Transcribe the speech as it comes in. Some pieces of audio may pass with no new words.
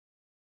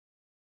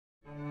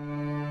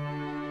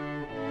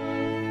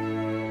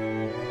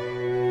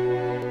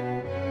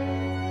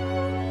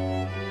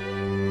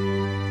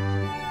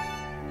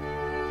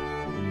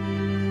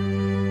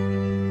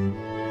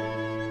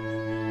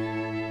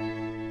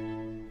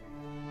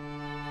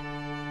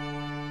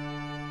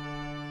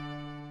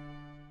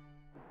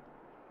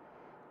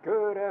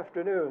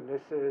afternoon.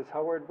 This is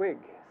Howard Wiig,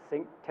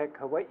 ThinkTech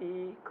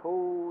Hawaii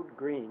Code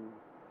Green.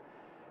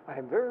 I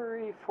am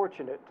very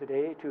fortunate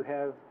today to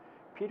have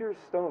Peter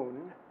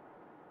Stone,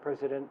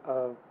 president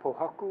of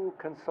Pohaku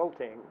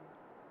Consulting.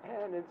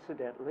 And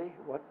incidentally,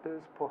 what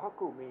does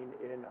Pohaku mean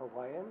in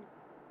Hawaiian?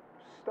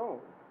 Stone.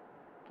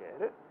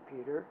 Get it?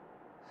 Peter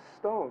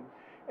Stone.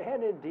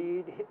 And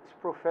indeed, his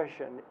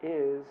profession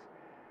is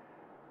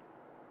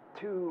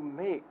to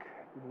make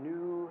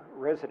new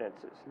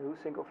residences, new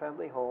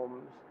single-family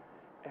homes,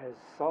 as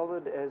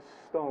solid as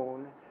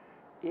stone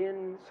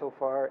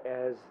insofar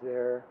as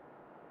their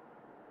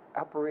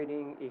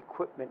operating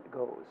equipment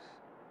goes.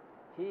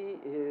 He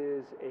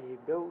is a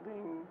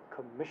building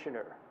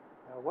commissioner.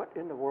 Now, what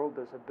in the world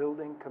does a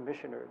building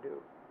commissioner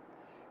do?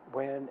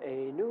 When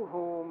a new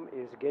home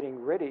is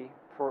getting ready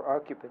for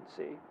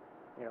occupancy,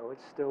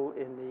 it's still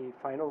in the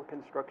final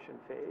construction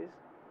phase,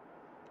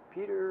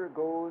 Peter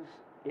goes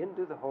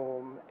into the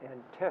home and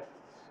tests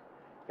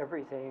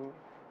everything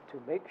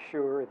to make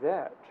sure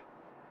that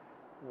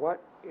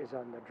what is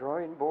on the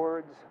drawing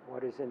boards,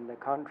 what is in the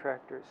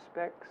contractor's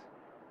specs,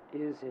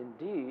 is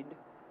indeed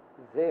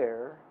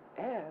there,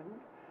 and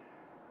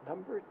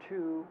number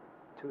two,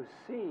 to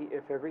see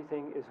if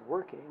everything is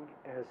working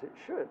as it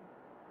should.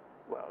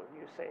 Well,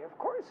 you say, of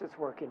course it's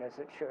working as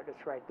it should.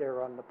 It's right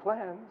there on the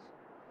plans.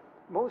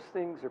 Most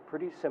things are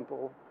pretty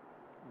simple.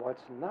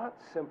 What's not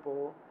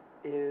simple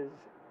is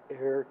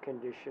air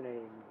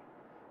conditioning.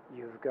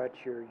 You've got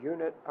your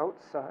unit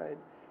outside,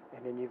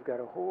 and then you've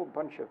got a whole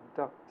bunch of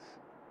ducts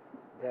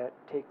that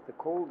take the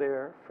cold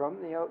air from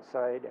the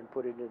outside and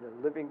put it in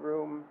the living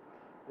room,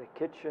 the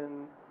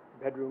kitchen,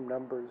 bedroom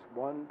numbers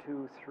 1,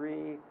 2, 3,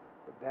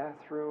 the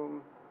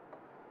bathroom,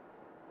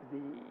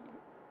 the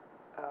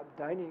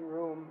dining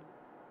room.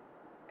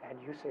 And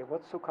you say,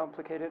 what's so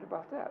complicated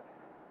about that?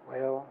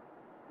 Well,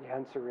 the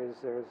answer is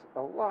there's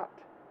a lot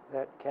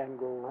that can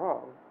go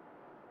wrong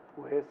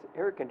with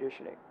air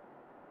conditioning.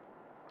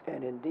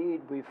 And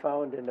indeed, we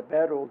found in the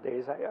bad old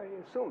days, I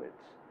assume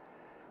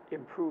it's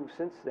improved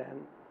since then,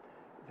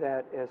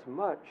 that as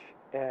much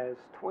as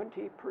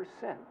 20%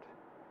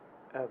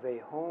 of a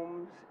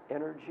home's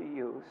energy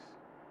use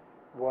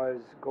was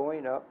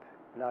going up,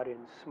 not in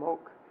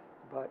smoke,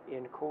 but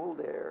in cold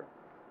air,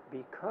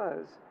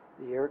 because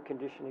the air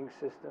conditioning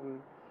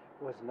system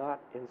was not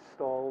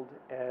installed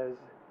as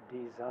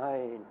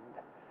designed.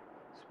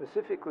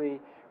 Specifically,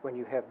 when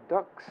you have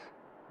ducts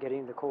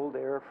getting the cold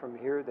air from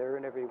here, there,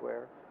 and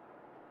everywhere,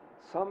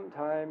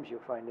 sometimes you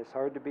find this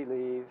hard to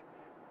believe,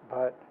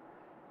 but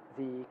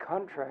the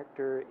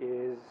contractor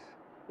is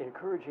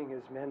encouraging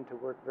his men to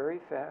work very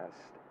fast,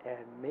 and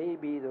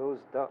maybe those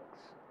ducts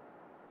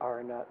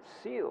are not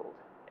sealed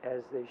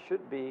as they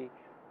should be,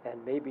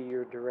 and maybe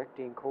you're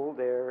directing cold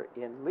air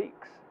in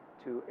leaks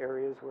to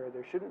areas where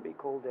there shouldn't be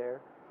cold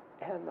air,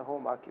 and the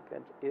home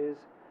occupant is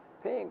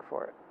paying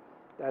for it.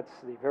 That's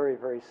the very,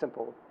 very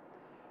simple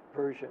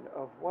version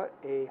of what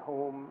a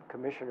home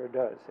commissioner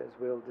does. As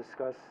we'll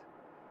discuss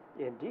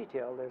in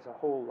detail, there's a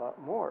whole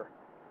lot more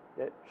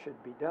that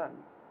should be done,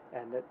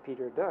 and that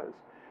Peter does.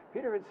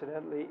 Peter,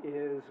 incidentally,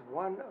 is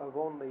one of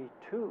only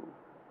 2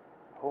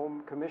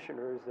 home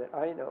commissioners that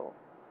I know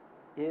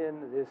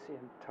in this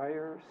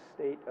entire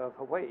state of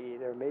Hawaii.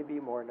 There may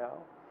be more now,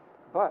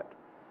 but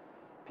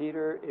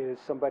Peter is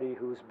somebody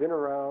who's been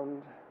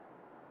around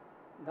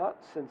not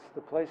since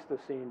the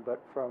Pleistocene, but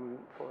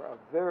for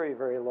a very,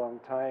 very long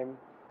time.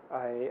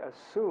 I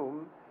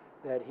assume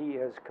that he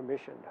has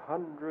commissioned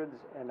hundreds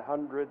and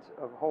hundreds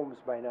of homes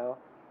by now.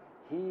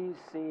 He's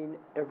seen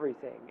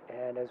everything,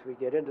 and as we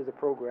get into the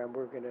program,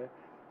 we're going to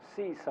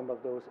see some of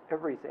those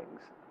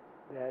everythings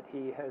that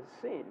he has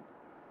seen.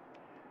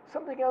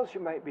 Something else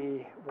you might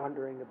be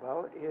wondering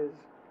about is,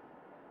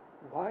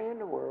 why in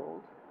the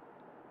world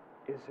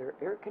is there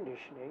air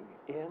conditioning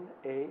in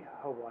a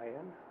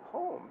Hawaiian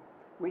home?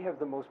 We have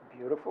the most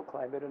beautiful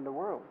climate in the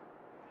world.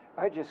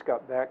 I just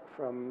got back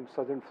from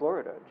southern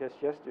Florida just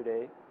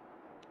yesterday,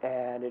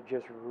 and it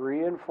just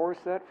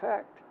reinforced that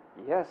fact.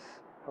 Yes,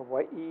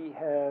 Hawaii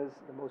has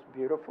the most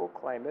beautiful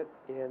climate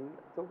in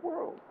the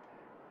world.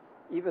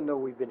 Even though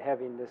we've been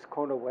having this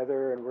Kona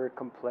weather and we're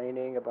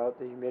complaining about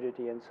the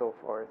humidity and so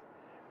forth,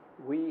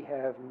 we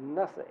have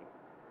nothing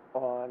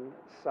on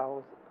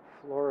South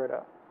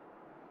Florida.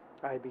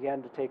 I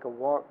began to take a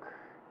walk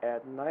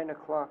at 9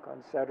 o'clock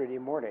on Saturday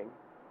morning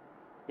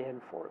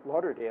in Fort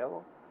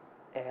Lauderdale,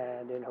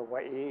 and in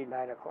Hawaii,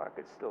 9 o'clock,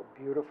 it's still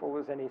beautiful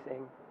as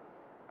anything.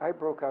 I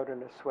broke out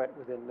in a sweat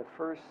within the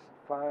first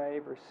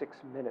 5 or 6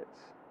 minutes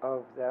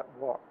of that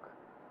walk.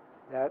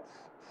 That's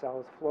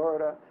South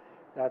Florida.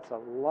 That's a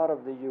lot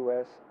of the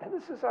U.S. And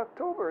this is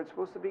October. It's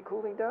supposed to be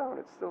cooling down.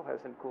 It still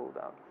hasn't cooled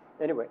down.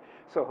 Anyway,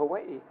 so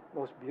Hawaii,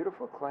 most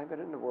beautiful climate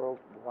in the world.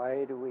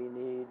 Why do we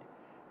need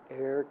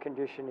air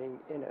conditioning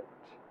in it?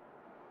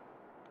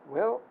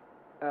 Well,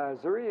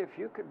 Zuri, if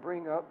you could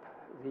bring up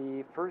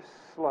the first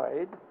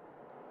slide.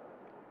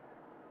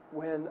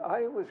 When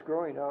I was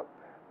growing up,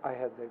 I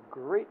had the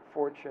great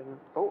fortune.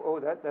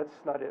 That's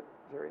not it,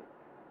 Zuri.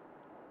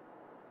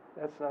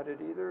 That's not it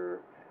either.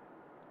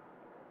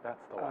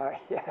 That's the one.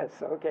 Yes,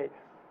 okay.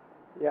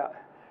 Yeah,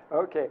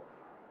 okay.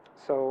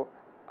 So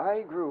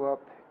I grew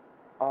up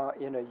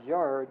in a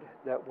yard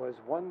that was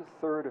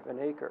 1/3 of an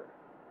acre.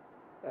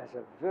 As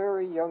a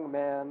very young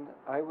man,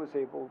 I was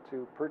able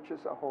to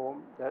purchase a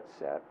home that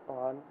sat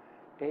on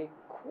a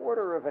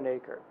 1/4 of an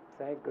acre.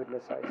 Thank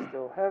goodness I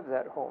still have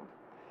that home.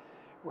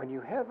 When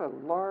you have a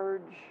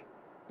large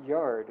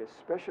yard,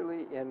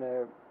 especially in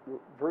a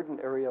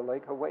verdant area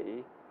like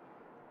Hawaii,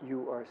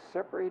 you are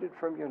separated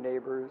from your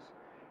neighbors.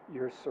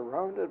 You're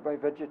surrounded by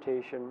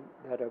vegetation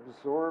that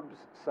absorbs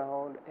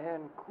sound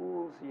and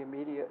cools the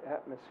immediate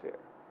atmosphere.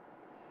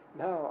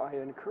 Now, I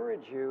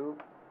encourage you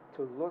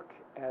to look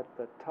at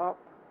the top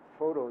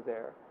photo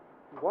there.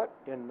 What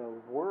in the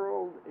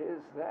world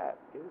is that?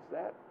 Is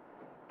that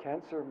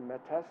cancer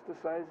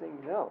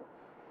metastasizing? No.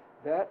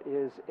 That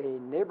is a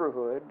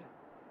neighborhood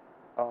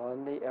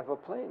on the Ewa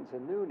Plains, a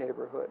new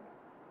neighborhood.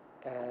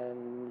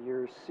 And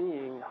you're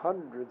seeing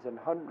hundreds and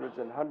hundreds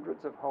and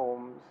hundreds of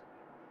homes.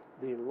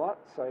 The lot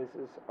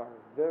sizes are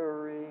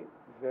very,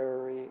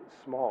 very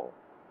small.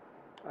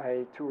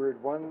 I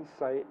toured one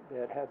site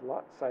that had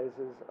lot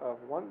sizes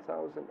of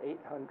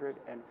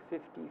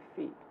 1,850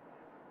 feet,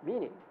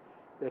 meaning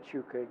that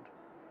you could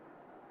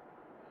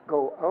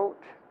go out,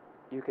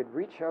 you could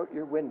reach out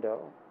your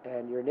window,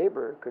 and your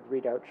neighbor could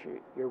reach out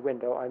your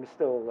window. I'm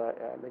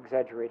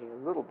exaggerating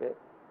a little bit,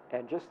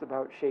 and just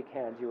about shake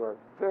hands. You are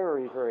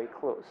very, very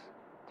close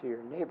to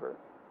your neighbor.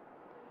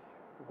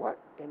 What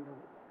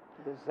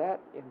does that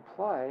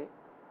imply?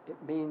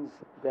 It means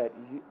that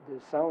the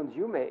sounds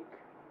you make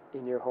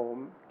in your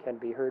home can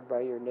be heard by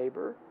your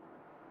neighbor,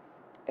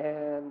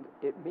 and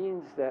it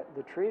means that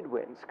the trade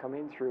winds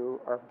coming through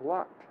are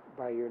blocked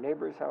by your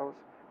neighbor's house.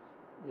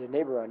 The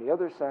neighbor on the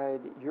other side,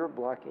 you're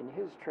blocking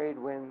his trade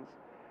winds.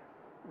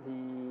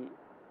 The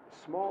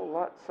small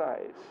lot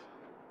size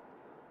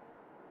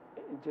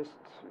just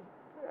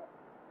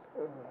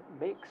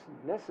makes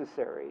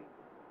necessary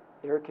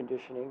air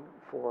conditioning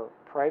for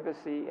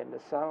privacy and the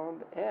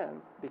sound,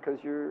 and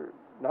because you're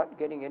not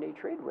getting any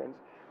trade winds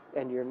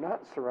and you're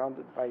not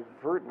surrounded by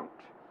verdant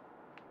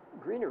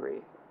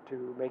greenery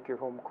to make your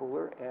home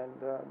cooler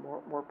and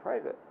more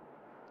private.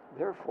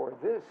 Therefore,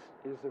 this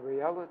is the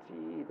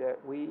reality that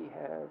we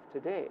have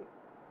today.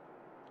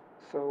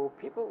 So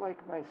people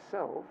like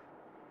myself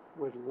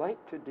would like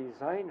to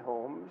design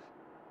homes.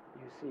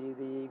 You see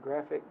the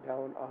graphic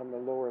down on the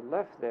lower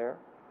left there.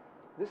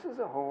 This is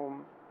a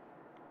home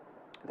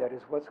that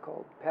is what's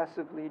called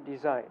passively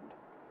designed.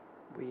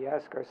 We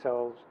ask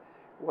ourselves,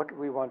 what do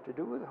we want to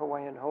do with a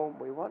Hawaiian home?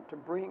 We want to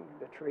bring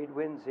the trade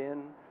winds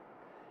in,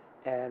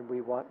 and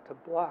we want to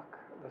block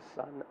the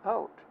sun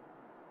out.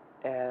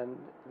 And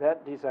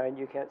that design,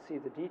 you can't see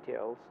the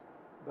details,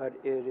 but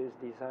it is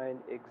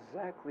designed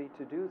exactly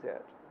to do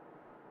that.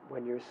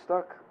 When you're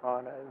stuck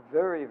on a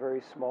very,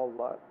 very small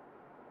lot,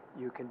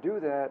 you can do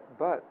that,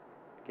 but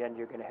again,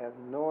 you're going to have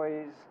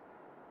noise,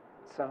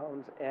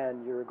 sounds,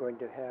 and you're going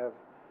to have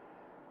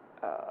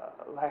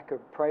lack of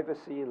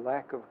privacy,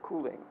 lack of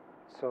cooling.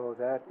 So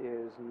that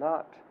is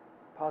not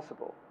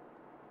possible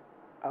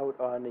out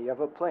on the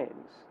Ewa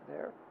Plains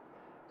there.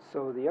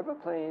 So the Ewa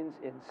Plains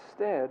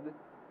instead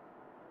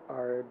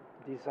are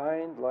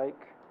designed like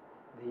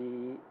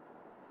the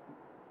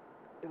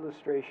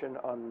illustration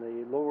on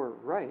the lower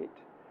right,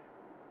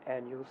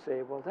 and you'll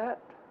say, well,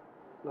 that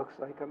looks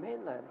like a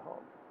mainland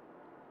home.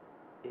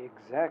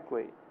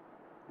 Exactly.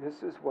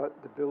 This is what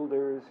the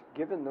builders,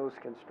 given those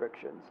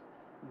constrictions,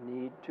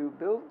 need to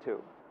build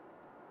to.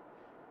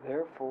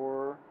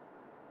 Therefore,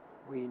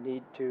 we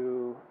need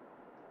to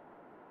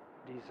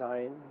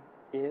design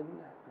in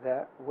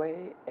that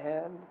way,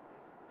 and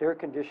air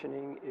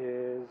conditioning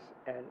is,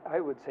 and I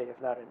would say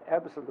if not an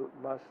absolute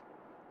must,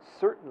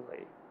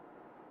 certainly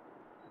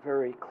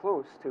very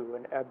close to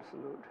an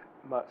absolute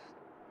must.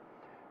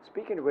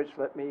 Speaking of which,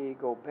 let me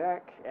go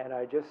back, and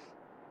I just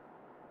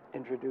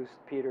introduced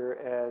Peter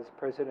as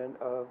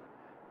president of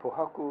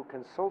Pohaku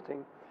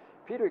Consulting.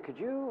 Peter, could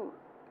you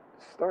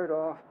start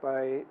off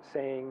by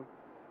saying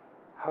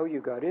how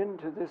you got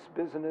into this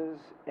business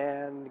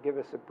and give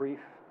us a brief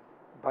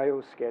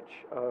bio sketch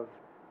of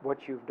what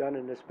you've done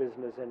in this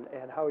business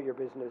and how your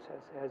business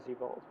has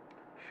evolved?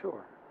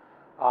 Sure.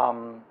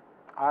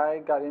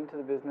 I got into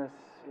the business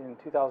in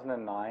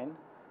 2009,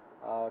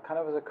 kind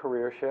of as a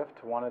career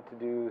shift, wanted to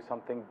do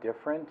something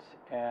different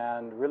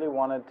and really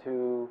wanted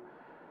to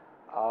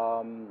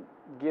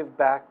give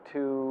back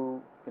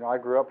to, I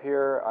grew up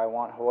here, I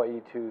want Hawaii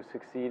to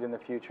succeed in the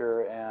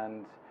future,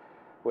 and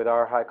with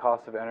our high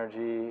cost of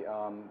energy,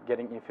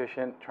 getting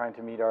efficient, trying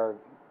to meet our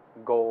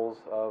goals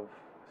of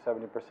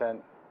 70%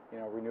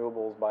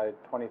 renewables by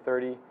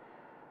 2030,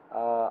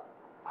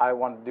 I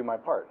wanted to do my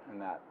part in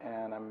that,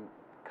 and I'm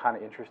kind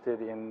of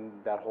interested in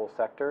that whole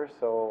sector,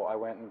 so I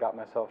went and got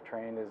myself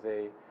trained as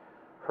a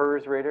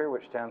HERS rater,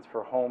 which stands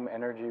for Home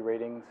Energy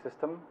Rating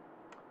System,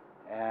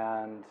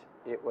 and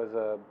it was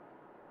a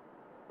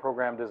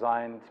program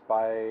designed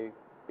by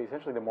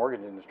essentially the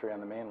mortgage industry on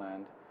the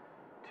mainland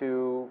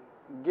to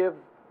give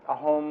a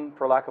home,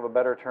 for lack of a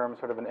better term,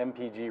 sort of an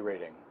MPG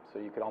rating. So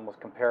you could almost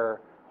compare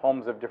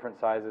homes of different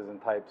sizes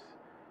and types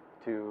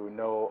to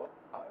know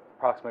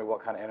approximately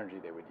what kind of energy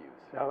they would use.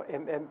 Now,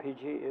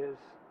 MPG is?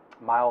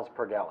 Miles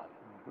per gallon.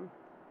 Mhm.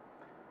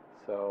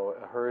 So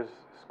a HERS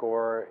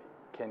score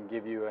can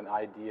give you an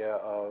idea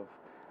of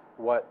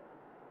what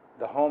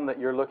the home that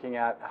you're looking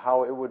at,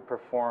 how it would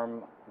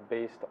perform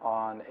based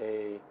on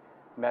a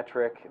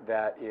metric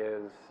that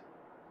is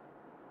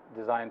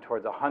designed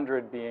towards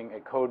 100 being a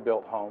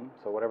code-built home,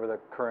 so whatever the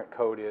current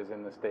code is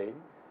in the state.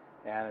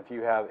 And if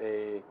you have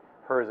a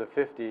HERS of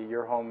 50,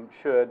 your home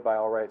should, by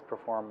all rights,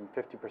 perform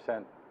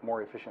 50%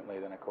 more efficiently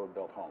than a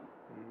code-built home.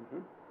 Mm-hmm.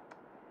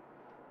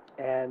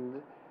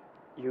 And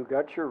you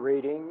got your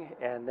rating,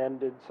 and then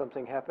did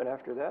something happen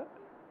after that?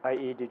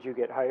 I.e., did you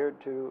get hired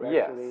to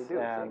actually do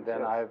and things? then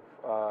Yes.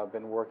 I've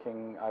been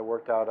working, I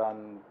worked out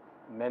on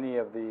many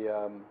of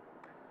the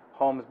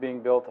homes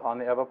being built on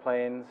the Eva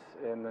Plains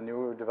in the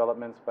newer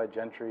developments by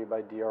Gentry,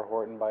 by D.R.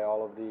 Horton, by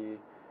all of the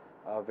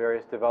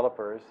various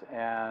developers,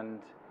 and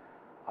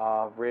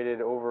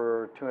rated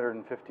over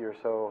 250 or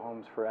so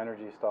homes for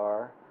Energy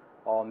Star,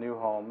 all new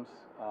homes.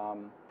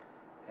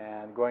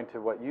 And going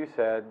to what you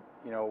said,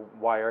 you know,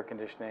 why air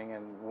conditioning,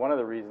 and one of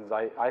the reasons,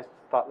 I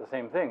thought the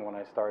same thing when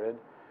I started,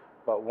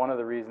 but one of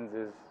the reasons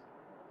is,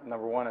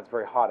 number one, it's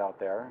very hot out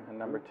there, and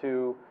number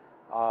two,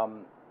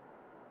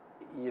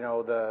 you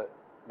know,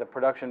 the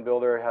production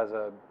builder has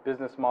a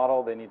business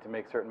model, they need to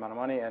make a certain amount of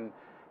money, and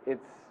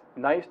it's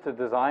nice to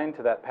design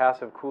to that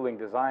passive cooling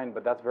design,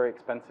 but that's very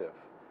expensive.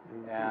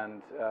 Mm-hmm.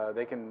 And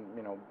they can,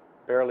 you know,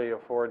 barely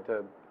afford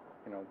to,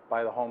 you know,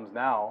 buy the homes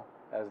now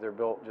as they're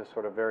built just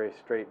sort of very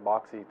straight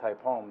boxy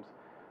type homes.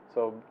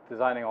 So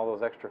designing all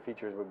those extra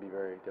features would be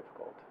very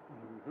difficult.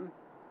 Mm-hmm.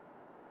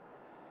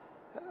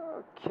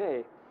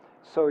 Okay,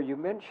 so you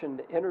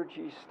mentioned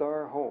Energy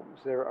Star homes.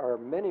 There are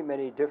many,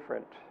 many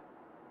different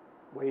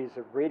ways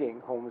of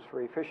rating homes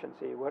for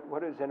efficiency.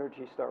 What is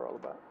Energy Star all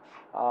about?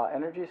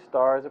 Energy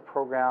Star is a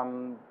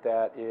program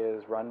that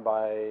is run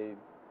by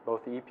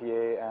both the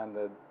EPA and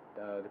the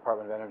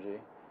Department of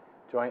Energy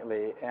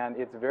jointly, and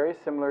it's very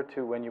similar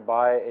to when you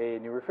buy a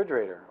new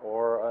refrigerator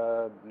or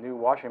a new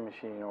washing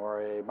machine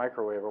or a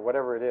microwave or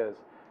whatever it is,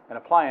 an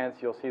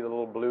appliance. You'll see the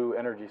little blue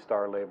Energy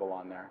Star label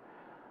on there.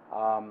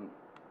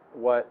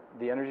 What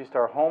the Energy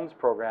Star Homes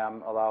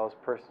program allows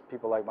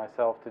people like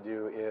myself to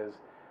do is,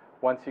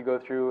 once you go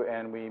through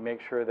and we make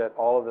sure that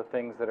all of the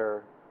things that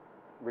are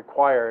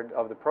required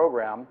of the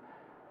program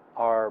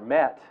are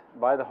met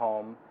by the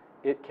home,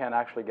 it can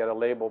actually get a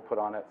label put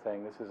on it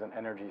saying this is an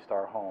Energy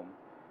Star home.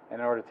 And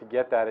in order to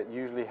get that, it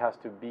usually has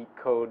to beat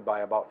code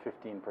by about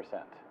 15%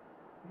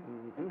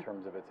 Mm-hmm. in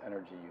terms of its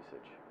energy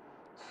usage.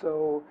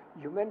 So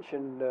you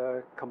mentioned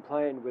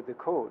complying with the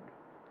code.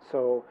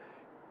 So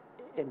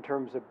in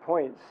terms of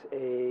points,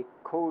 a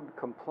code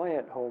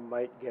compliant home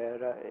might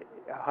get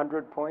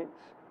 100 points,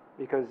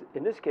 because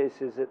in this case,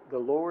 is it the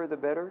lower the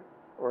better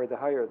or the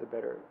higher the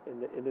better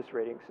in this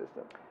rating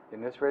system?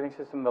 In this rating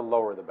system, the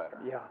lower the better.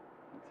 Yeah.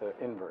 It's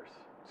an inverse.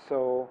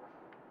 So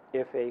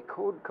if a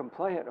code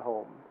compliant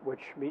home, which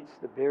meets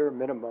the bare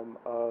minimum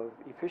of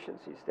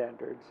efficiency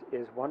standards,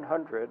 is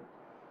 100,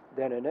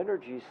 then an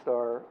Energy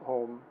Star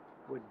home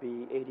would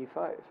be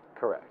 85.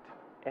 Correct.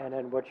 And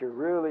then what you're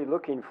really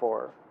looking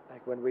for,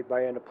 like when we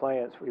buy an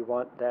appliance, we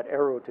want that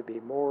arrow to be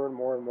more and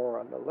more and more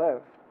on the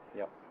left.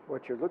 Yep.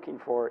 What you're looking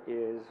for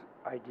is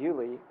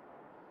ideally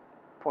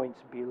points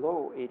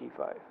below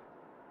 85.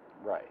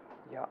 Right.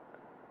 Yeah.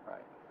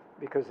 Right.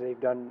 Because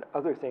they've done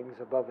other things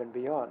above and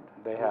beyond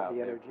They with have.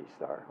 the Energy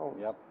Star homes.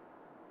 Yep.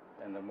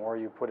 And the more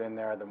you put in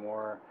there, the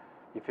more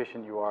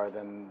efficient you are,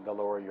 then the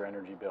lower your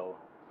energy bill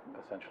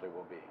essentially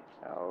will be.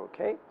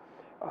 Okay.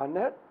 On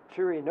that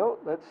cheery note,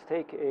 let's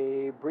take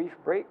a brief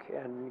break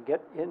and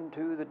get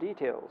into the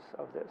details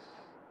of this.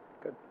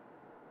 Good.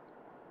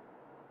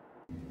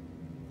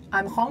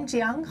 I'm Hong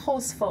Jiang,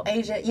 host for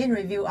Asia in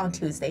Review on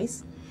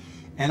Tuesdays.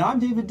 And I'm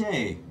David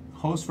Day,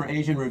 host for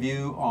Asian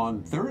Review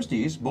on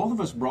Thursdays. Both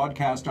of us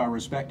broadcast our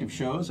respective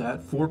shows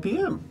at 4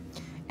 p.m.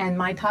 And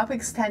my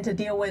topics tend to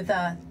deal with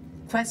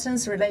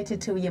questions related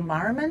to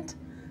environment,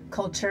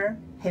 culture,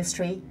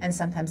 history, and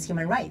sometimes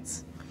human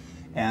rights.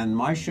 And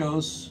my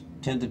shows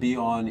tend to be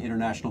on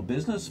international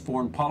business,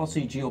 foreign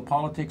policy,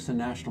 geopolitics, and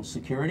national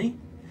security.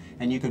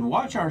 And you can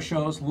watch our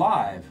shows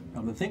live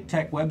on the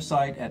ThinkTech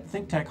website at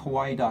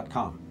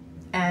thinktechhawaii.com.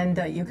 And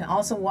you can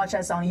also watch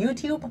us on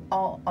YouTube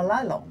or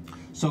Olalo.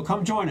 So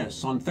come join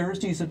us on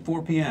Thursdays at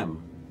 4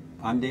 p.m.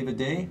 I'm David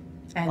Day.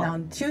 And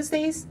on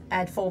Tuesdays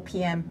at 4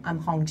 p.m., I'm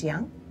Hong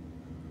Jiang.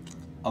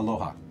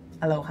 Aloha.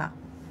 Aloha.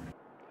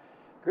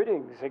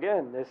 Greetings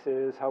again. This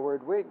is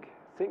Howard Wiig,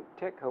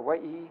 ThinkTech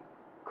Hawaii,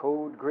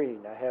 Code Green.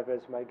 I have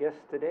as my guest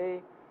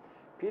today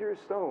Peter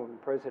Stone,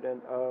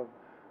 president of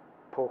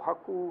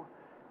Pohaku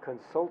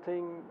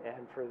Consulting.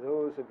 And for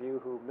those of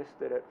you who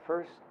missed it at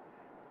first,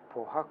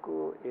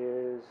 Pohaku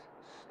is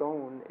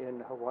stone in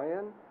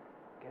Hawaiian.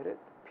 Get it?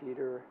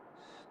 Peter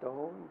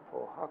Stone,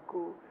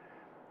 Pohaku.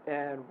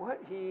 And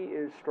what he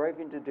is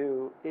striving to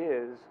do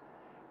is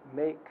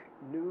make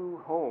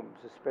new homes,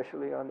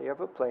 especially on the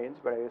Eva Plains,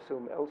 but I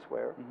assume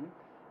elsewhere,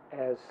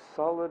 as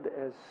solid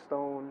as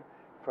stone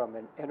from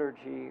an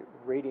energy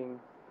rating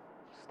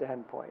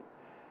standpoint.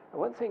 And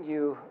one thing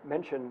you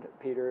mentioned,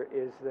 Peter,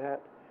 is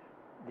that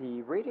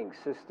the rating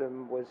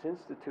system was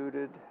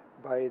instituted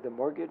by the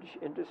mortgage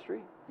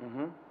industry.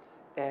 Mm-hmm.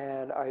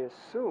 And I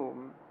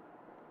assume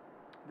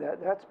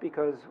that that's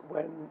because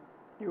when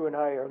you and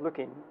I are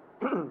looking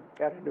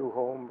at a new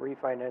home,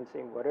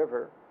 refinancing,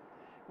 whatever,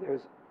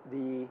 there's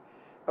the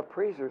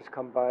appraisers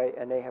come by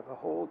and they have a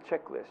whole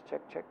checklist.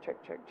 Check, check, check,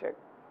 check, check.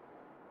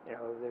 You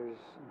know, there's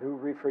new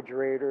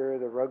refrigerator,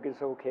 the rug is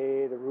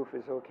okay, the roof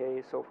is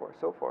okay, so forth,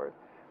 so forth.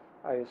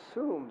 I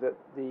assume that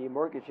the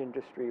mortgage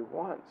industry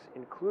wants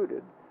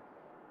included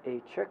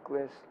a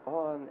checklist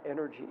on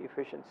energy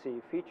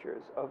efficiency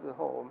features of the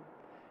home,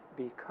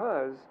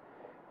 because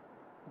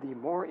the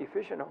more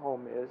efficient a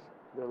home is,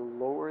 the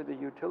lower the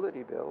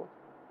utility bill.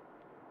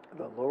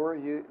 The lower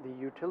the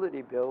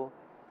utility bill,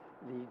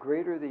 the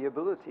greater the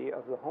ability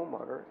of the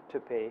homeowner to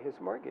pay his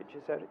mortgage.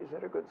 Is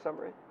that a good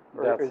summary?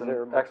 Or That's is an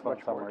there excellent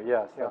much more? summary.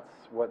 Yes, Yeah.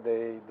 that's what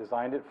they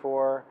designed it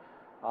for.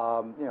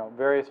 You know,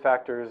 various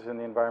factors in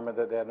the environment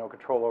that they had no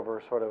control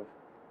over sort of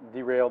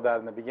derailed that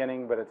in the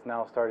beginning, but it's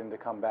now starting to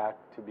come back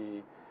to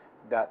be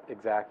that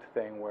exact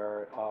thing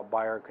where a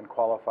buyer can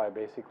qualify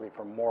basically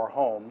for more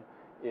home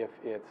if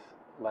it's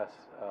less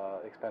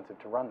expensive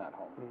to run that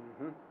home.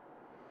 Mm-hmm.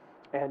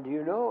 And do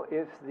you know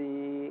if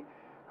the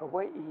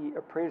Hawaii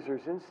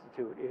Appraisers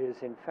Institute is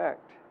in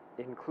fact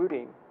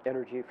including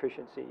energy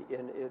efficiency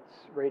in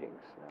its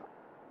ratings now?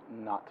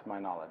 Not to my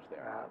knowledge, they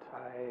are not.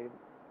 I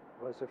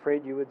was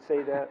afraid you would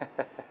say that.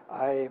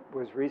 I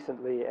was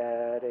recently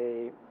at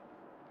a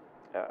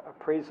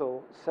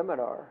appraisal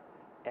seminar,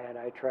 and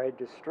I tried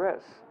to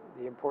stress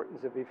the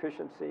importance of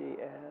efficiency,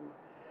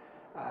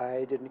 and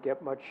I didn't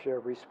get much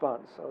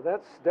response. So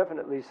that's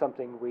definitely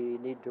something we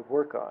need to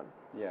work on.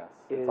 Yes,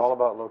 it's all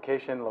about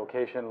location,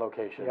 location,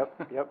 location.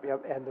 Yep.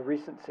 And the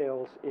recent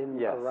sales in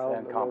Yes, around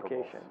and the comparables.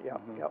 location.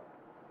 Mhm. Yep.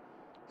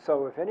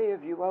 So if any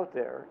of you out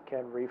there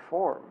can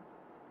reform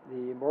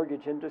the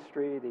mortgage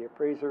industry, the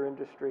appraiser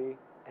industry,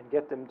 and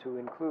get them to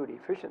include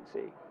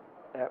efficiency,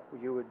 that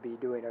you would be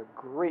doing a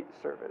great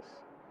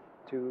service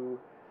to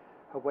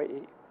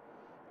Hawaii.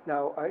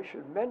 Now, I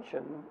should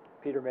mention,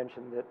 Peter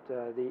mentioned that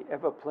the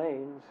Ewa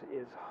Plains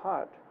is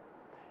hot.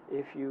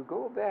 If you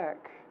go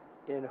back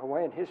in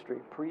Hawaiian history,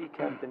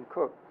 pre-Captain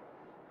Cook,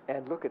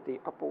 and look at the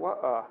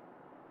Apua'a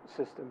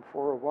system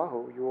for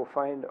Oahu, you will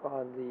find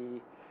on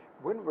the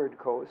windward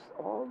coast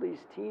all these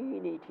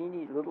teeny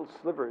little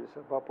slivers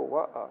of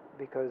Apua'a,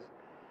 because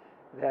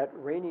that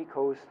rainy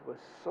coast was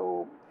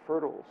so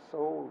fertile,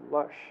 so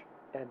lush,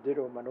 and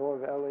ditto Manoa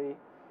Valley,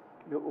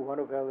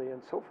 Nu'uanu Valley,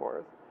 and so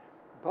forth.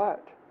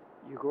 But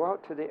you go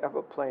out to the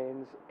Ewa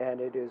Plains, and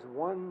it is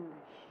one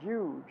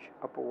huge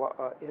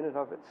Apua'a in and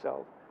of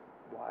itself.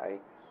 Why?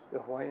 The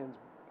Hawaiians,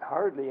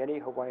 hardly any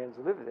Hawaiians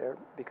live there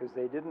because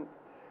they didn't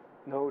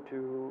know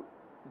to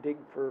dig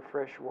for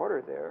fresh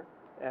water there,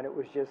 and it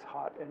was just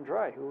hot and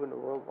dry. Who in the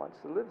world wants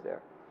to live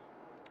there?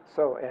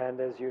 So, and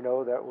as you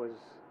know, that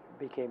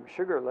became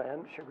sugar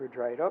land. Sugar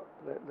dried up,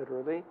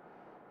 literally,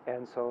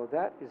 and so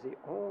that is the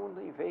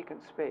only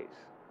vacant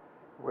space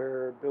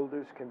where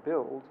builders can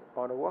build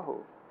on Oahu.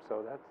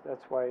 So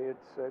that's why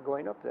it's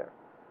going up there.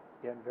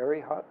 Again,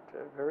 very hot,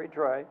 very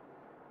dry,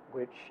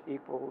 which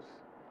equals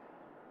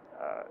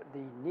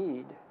the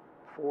need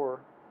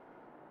for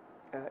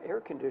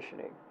air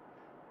conditioning.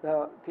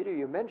 Now, Peter,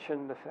 you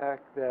mentioned the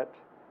fact that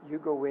you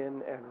go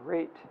in and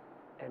rate,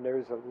 and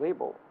there's a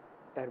label.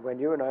 And when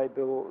you and I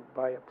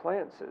buy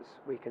appliances,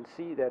 we can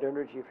see that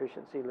energy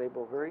efficiency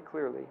label very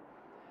clearly.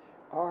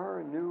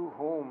 Our new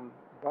home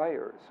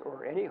buyers,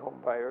 or any home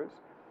buyers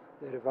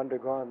that have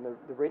undergone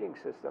the rating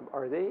system,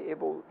 are they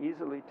able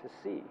easily to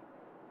see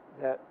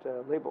that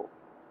label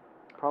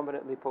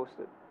prominently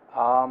posted?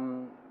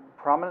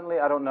 Prominently,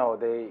 I don't know.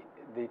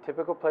 The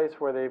typical place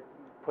where they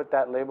put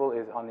that label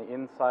is on the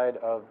inside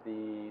of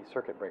the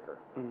circuit breaker.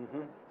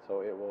 Mm-hmm.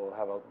 So it will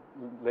have a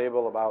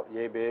label about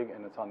yay big,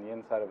 and it's on the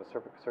inside of a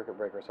circuit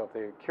breaker. So if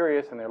they're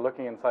curious and they're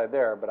looking inside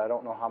there, but I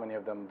don't know how many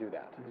of them do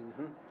that.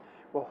 Mm-hmm.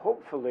 Well,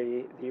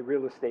 hopefully the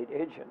real estate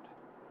agent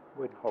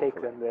would take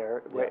them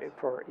there Yes.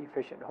 for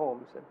efficient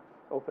homes and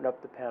open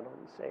up the panel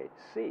and say,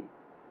 see,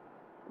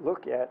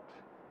 look at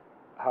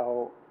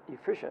how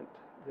efficient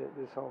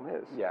this home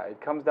is. Yeah, it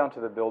comes down to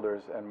the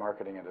builders and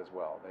marketing it as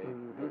well.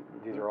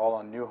 These are all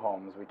on new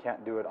homes. We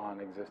can't do it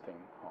on existing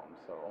homes,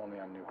 so only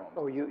on new homes.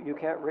 Oh, you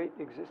can't rate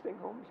existing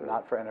homes? Or?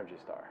 Not for Energy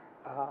Star.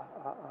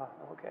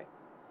 Okay.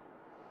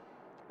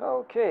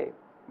 Okay,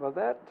 well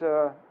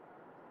that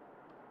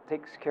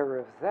takes care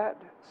of that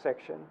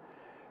section.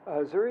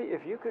 Zuri,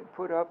 if you could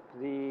put up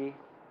the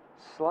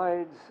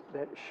slides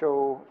that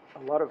show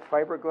a lot of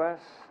fiberglass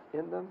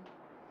in them.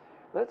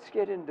 Let's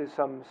get into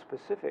some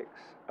specifics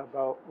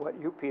about what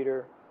you,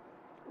 Peter,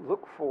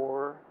 look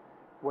for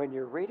when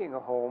you're rating a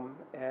home,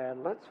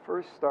 and let's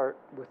first start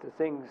with the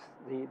things,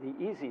 the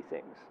easy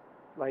things,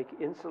 like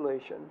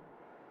insulation.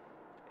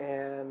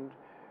 And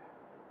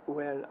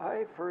When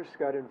I first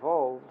got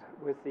involved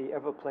with the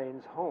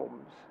Everplains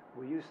homes,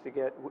 we used to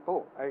get,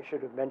 oh, I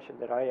should have mentioned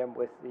that I am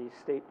with the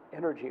State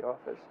Energy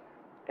Office,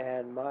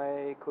 and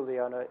my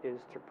kuleana is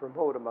to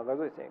promote, among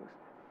other things,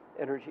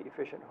 energy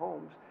efficient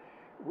homes.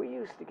 We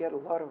used to get a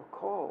lot of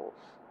calls.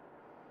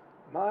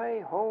 My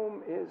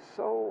home is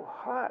so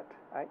hot,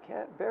 I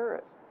can't bear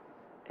it.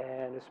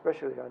 And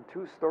especially on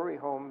two-story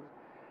homes,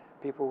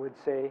 people would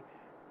say,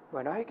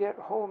 when I get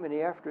home in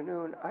the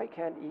afternoon, I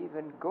can't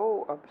even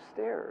go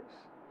upstairs.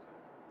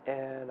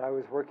 And I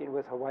was working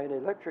with Hawaiian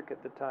Electric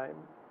at the time,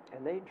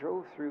 and they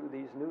drove through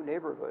these new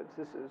neighborhoods.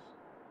 This is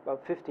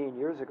about 15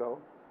 years ago.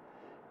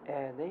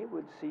 And they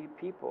would see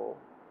people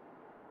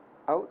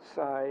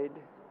outside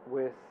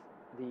with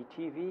the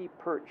TV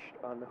perched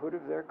on the hood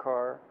of their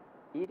car,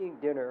 eating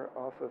dinner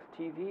off of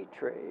TV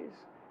trays.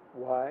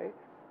 Why?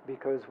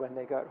 Because when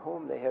they got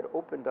home, they had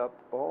opened up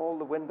all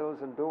the windows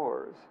and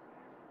doors,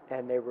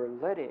 and they were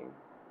letting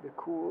the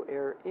cool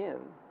air in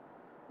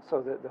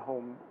so that the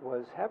home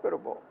was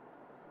habitable.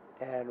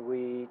 And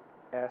we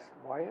asked,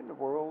 why in the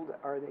world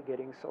are they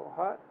getting so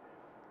hot?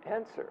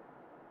 Answer,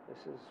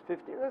 this is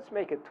 50, let's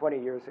make it 20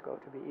 years ago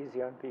to be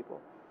easy on people.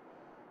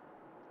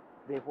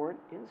 They weren't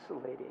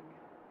insulating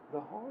the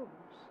homes.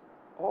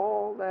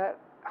 All that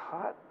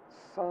hot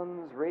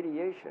sun's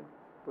radiation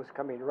was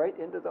coming right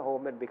into the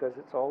home, and because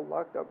it's all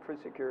locked up for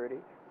security,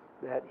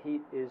 that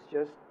heat is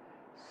just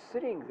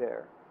sitting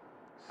there.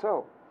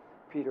 So,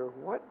 Peter,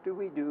 what do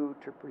we do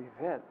to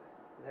prevent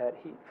that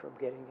heat from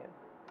getting in?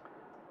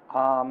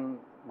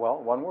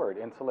 Well, one word,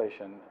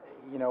 insulation.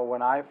 You know,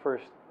 when I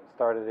first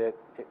started it,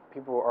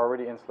 people were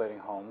already insulating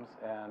homes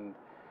and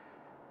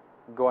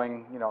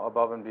going, you know,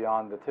 above and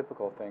beyond the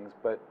typical things.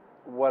 But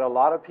what a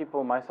lot of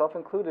people, myself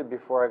included,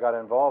 before I got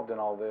involved in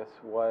all this,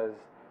 was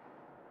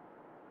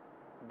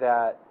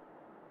that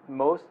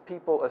most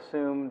people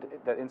assumed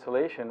that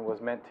insulation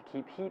was meant to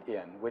keep heat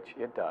in, which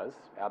it does,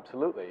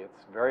 absolutely.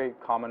 It's very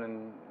common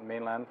in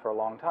mainland for a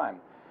long time.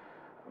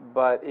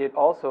 But it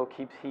also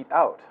keeps heat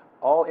out.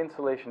 All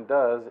insulation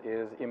does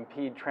is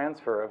impede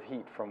transfer of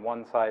heat from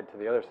one side to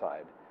the other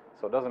side.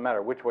 So it doesn't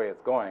matter which way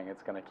it's going,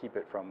 it's going to keep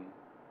it from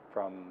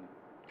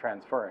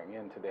transferring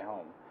into the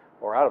home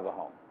or out of the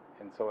home.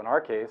 And so in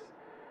our case,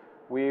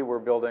 we were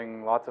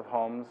building lots of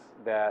homes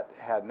that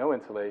had no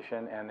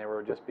insulation, and they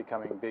were just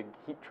becoming big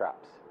heat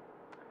traps.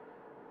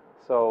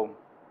 So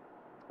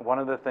one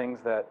of the things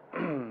that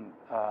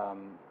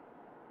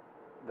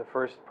the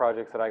first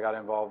projects that I got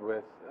involved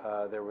with,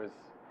 there was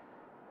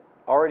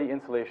already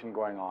insulation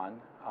going on,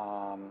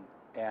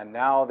 and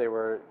now there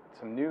were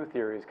some new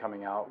theories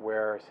coming out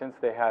where, since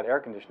they had air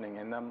conditioning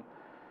in them,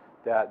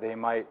 that they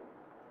might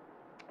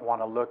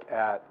want to look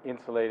at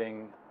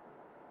insulating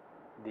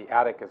the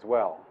attic as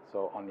well,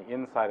 so on the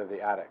inside of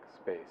the attic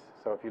space.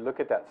 So if you look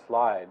at that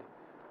slide,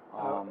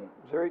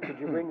 Zuri, could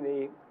you bring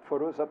the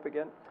photos up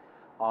again?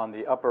 on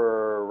the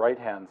upper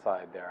right-hand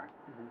side there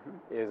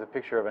is a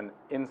picture of an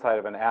inside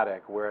of an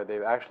attic where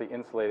they've actually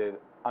insulated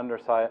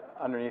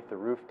underneath the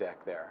roof deck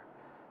there.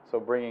 So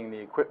bringing the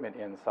equipment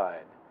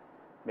inside,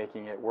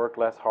 making it work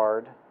less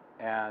hard,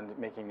 and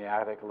making the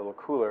attic a little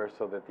cooler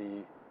so that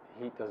the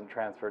heat doesn't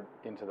transfer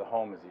into the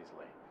home as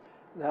easily.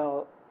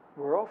 Now,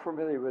 we're all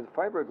familiar with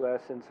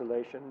fiberglass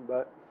insulation,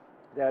 but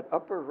that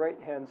upper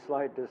right-hand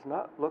slide does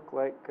not look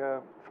like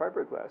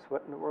fiberglass.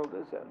 What in the world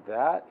is that?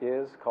 That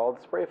is called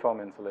spray foam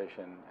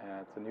insulation,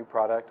 and it's a new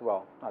product.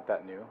 Well, not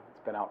that new.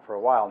 It's been out for a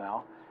while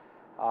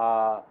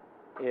now.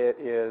 It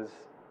is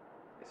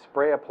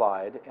spray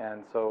applied,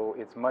 and so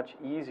it's much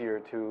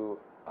easier to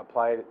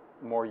apply it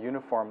more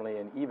uniformly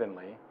and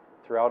evenly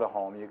throughout a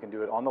home. You can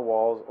do it on the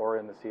walls or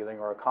in the ceiling,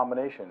 or a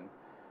combination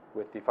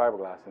with the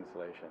fiberglass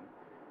insulation.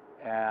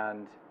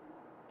 And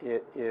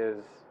it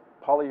is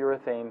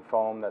polyurethane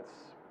foam that's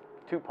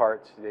two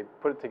parts. They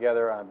put it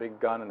together on a big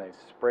gun, and they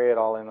spray it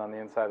all in on the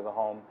inside of the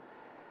home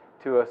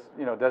to a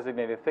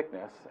designated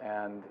thickness,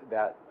 and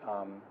that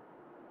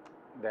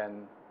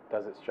then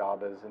does its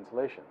job as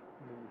insulation.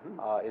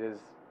 It is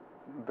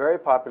very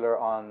popular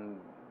on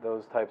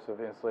those types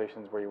of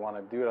installations where you want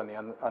to do it on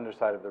the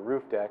underside of the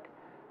roof deck,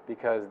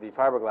 because the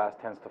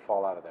fiberglass tends to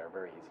fall out of there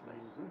very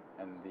easily,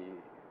 and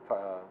the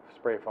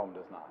spray foam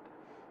does not.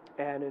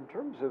 And in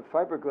terms of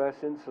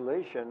fiberglass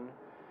insulation,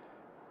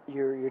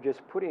 you're just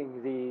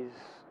putting these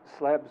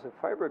slabs of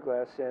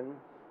fiberglass in,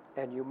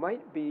 and you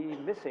might be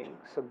missing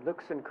some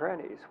nooks and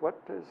crannies. What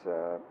does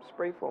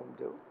spray foam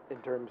do in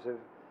terms of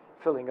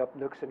filling up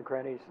nooks and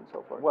crannies and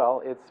so forth?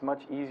 Well, it's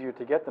much easier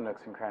to get the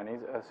nooks and crannies,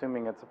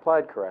 assuming it's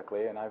applied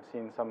correctly, and I've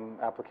seen some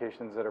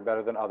applications that are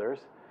better than others.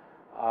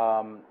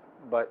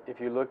 But if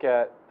you look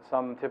at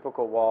some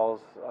typical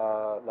walls,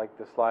 like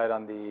the slide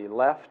on the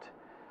left,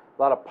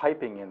 a lot of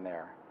piping in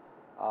there.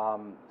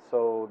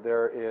 So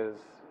there is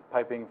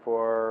piping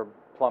for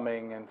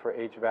plumbing and for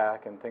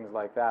HVAC and things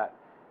like that.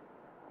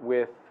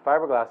 With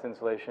fiberglass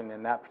insulation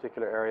in that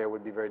particular area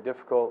would be very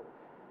difficult.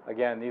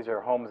 Again, these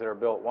are homes that are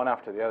built one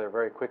after the other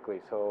very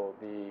quickly, so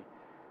the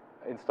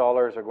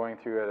installers are going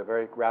through at a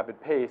very rapid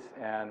pace,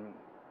 and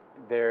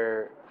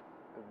they're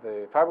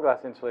the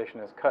fiberglass insulation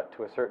is cut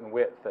to a certain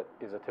width that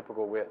is a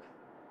typical width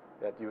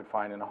that you would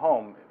find in a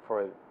home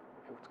for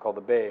what's called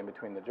the bay in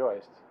between the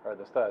joists or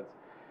the studs.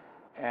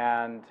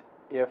 And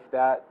if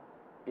that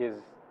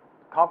is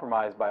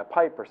compromised by a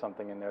pipe or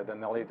something in there,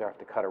 then they'll either have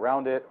to cut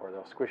around it or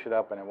they'll squish it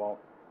up, and it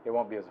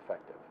won't be as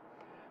effective.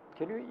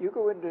 Can you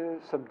go into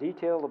some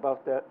detail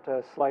about that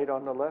slide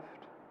on the left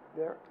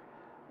there?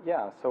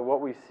 Yeah, so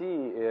what we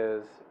see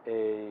is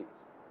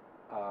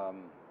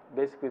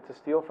basically it's a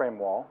steel frame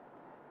wall,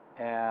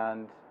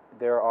 and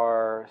there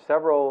are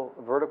several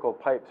vertical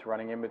pipes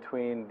running in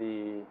between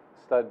the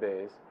stud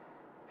bays,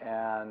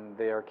 and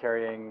they are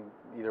carrying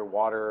either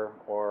water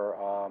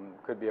or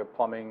could be a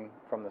plumbing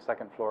from the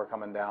second floor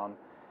coming down.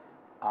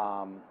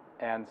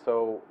 And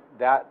so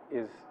that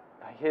is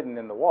hidden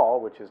in the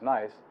wall, which is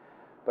nice,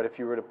 but if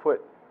you were to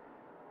put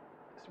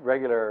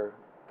regular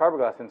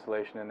fiberglass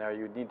insulation in there,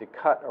 you'd need to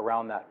cut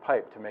around that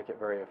pipe to make it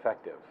very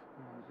effective.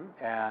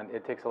 Mm-hmm. And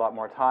it takes a lot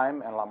more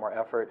time and a lot more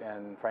effort,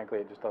 and frankly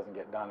it just doesn't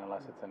get done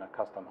unless it's in a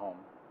custom home.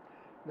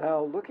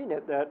 Now, looking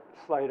at that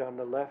slide on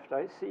the left,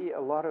 I see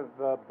a lot of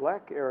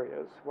black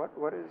areas.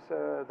 What is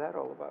that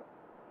all about?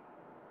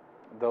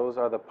 Those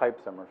are the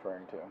pipes I'm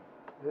referring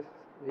to.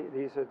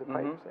 These are the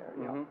pipes there,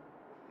 yeah. Mm-hmm.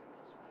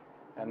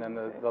 And then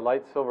the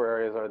light silver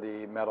areas are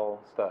the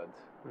metal studs,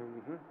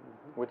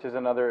 which is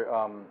another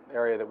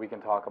area that we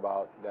can talk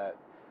about that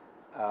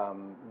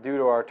due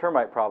to our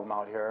termite problem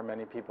out here,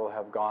 many people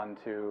have gone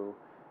to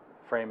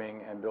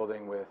framing and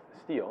building with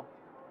steel,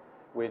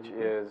 which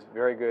is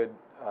very good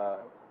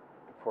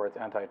for its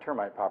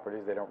anti-termite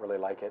properties. They don't really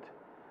like it.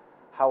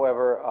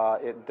 However,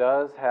 it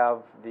does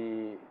have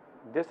the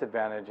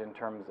disadvantage in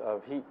terms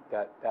of heat,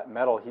 that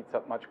metal heats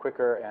up much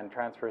quicker and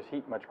transfers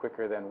heat much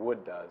quicker than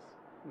wood does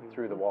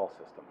through the wall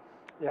system.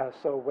 Yeah,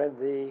 so when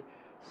the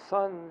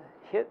sun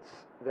hits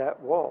that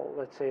wall,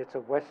 let's say it's a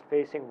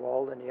west-facing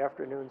wall and the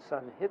afternoon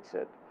sun hits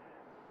it,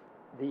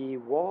 the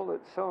wall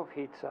itself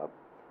heats up,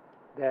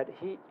 that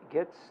heat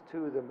gets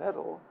to the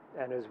metal,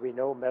 and as we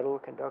know, metal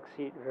conducts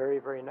heat very,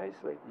 very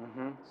nicely.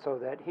 So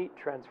that heat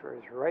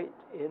transfers right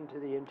into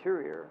the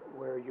interior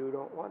where you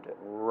don't want it.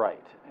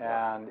 Right,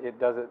 and it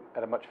does it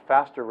at a much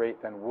faster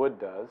rate than wood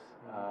does,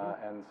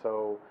 and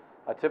so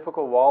a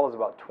typical wall is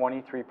about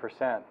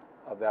 23%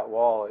 of that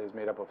wall is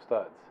made up of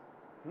studs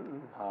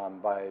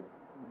by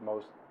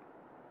most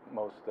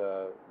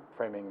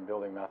framing and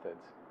building methods.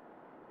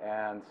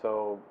 And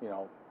so, you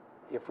know,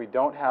 if we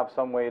don't have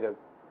some way to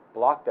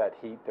block that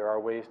heat, there are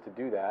ways to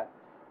do that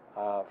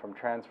from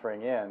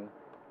transferring in,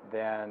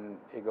 then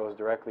it goes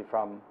directly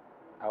from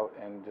out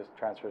and just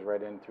transfers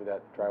right in through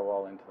that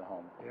drywall into the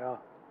home. Yeah,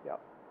 yeah.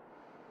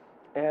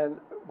 And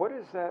what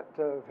is that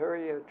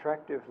very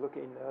attractive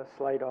looking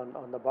slide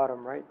on the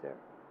bottom right there?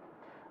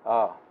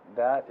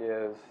 That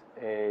is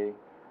a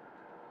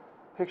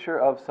picture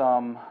of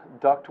some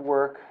duct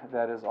work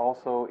that is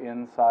also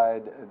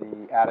inside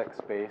the attic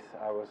space.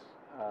 I was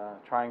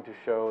trying to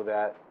show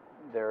that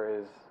there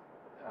is,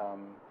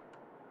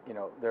 you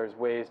know, there's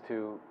ways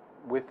to,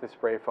 with the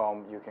spray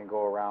foam, you can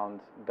go around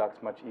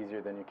ducts much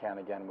easier than you can,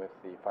 again, with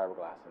the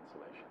fiberglass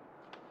insulation.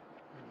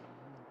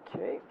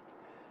 Okay.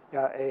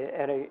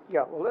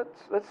 Yeah, well,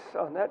 let's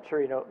on that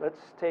cheery note, let's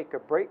take a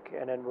break,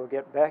 and then we'll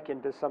get back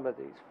into some of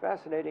these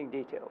fascinating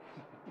details.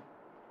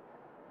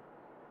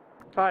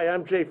 Hi,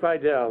 I'm Jay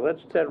Fidel.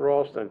 That's Ted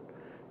Ralston.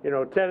 You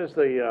know, Ted is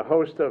the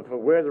host of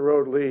Where the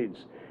Road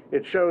Leads.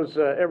 It shows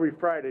every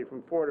Friday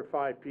from 4 to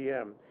 5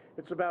 p.m.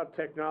 It's about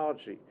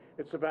technology.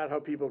 It's about how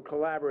people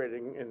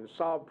collaborating and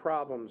solve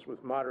problems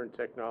with modern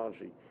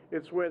technology.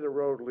 It's where the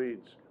road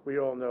leads. We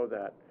all know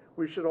that.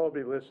 We should all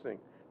be listening.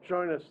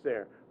 Join us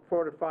there,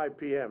 4 to 5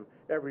 p.m.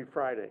 every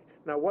Friday.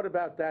 Now, what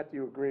about that do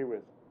you agree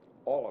with?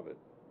 All of it.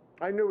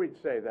 I knew he'd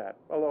say that.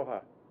 Aloha.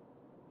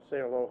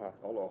 Say aloha.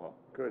 Aloha.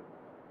 Good.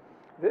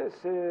 This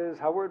is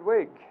Howard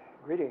Wiig.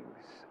 Greetings.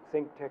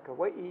 ThinkTech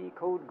Hawaii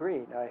Code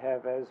Green. I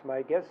have as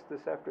my guest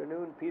this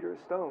afternoon Peter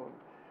Stone,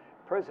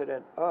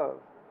 president of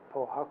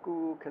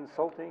Pohaku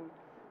Consulting,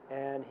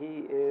 and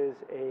he is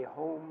a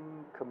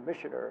home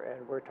commissioner,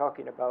 and we're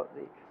talking about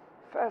the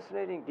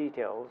fascinating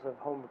details of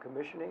home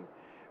commissioning,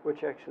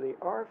 which actually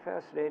are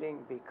fascinating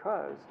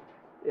because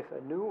if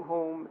a new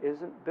home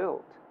isn't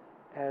built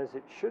as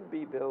it should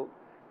be built,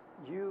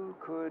 you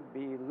could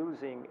be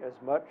losing as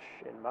much,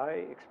 in my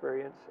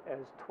experience, as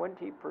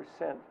 20%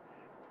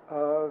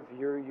 of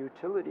your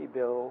utility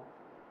bill,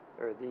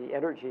 or the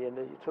energy in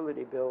the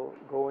utility bill,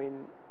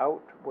 going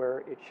out where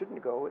it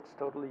shouldn't go. It's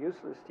totally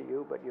useless to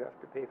you, but you have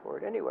to pay for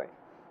it anyway.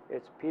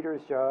 It's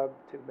Peter's job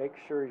to make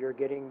sure you're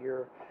getting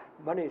your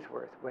money's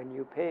worth when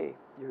you pay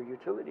your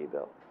utility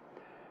bill.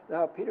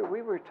 Now, Peter,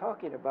 we were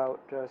talking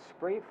about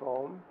spray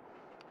foam.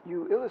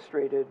 You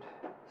illustrated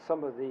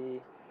some of the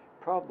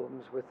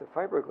problems with the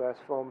fiberglass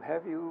foam.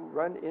 Have you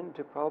run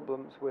into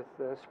problems with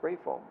spray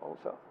foam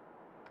also?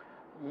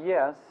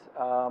 Yes,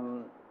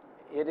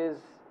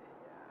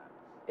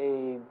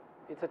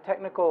 it's a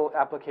technical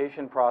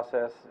application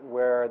process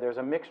where there's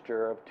a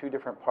mixture of two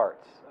different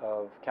parts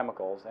of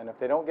chemicals, and if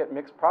they don't get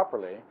mixed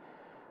properly,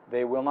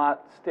 they will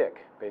not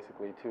stick,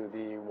 basically, to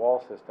the wall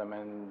system,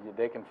 and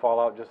they can fall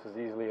out just as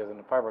easily as a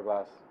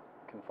fiberglass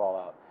can fall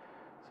out.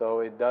 So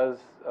it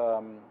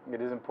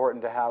is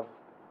important to have,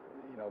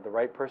 the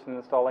right person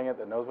installing it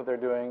that knows what they're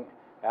doing,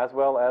 as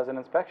well as an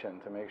inspection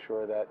to make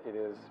sure that it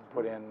is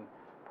put in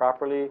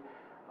properly.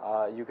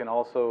 You can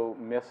also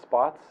miss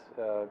spots.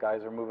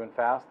 Guys are moving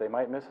fast, they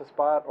might miss a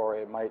spot, or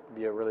it might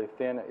be a really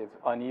thin, it's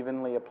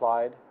unevenly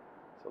applied.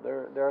 So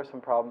there are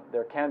some problems,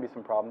 there can be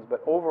some problems,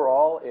 but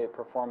overall it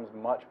performs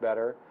much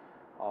better.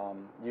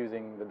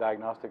 Using the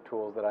diagnostic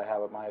tools that I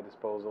have at my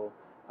disposal,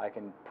 I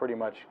can pretty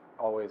much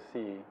always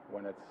see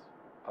when it's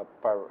a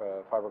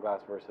fiberglass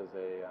versus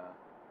a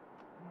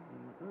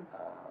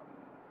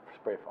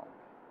spray foam.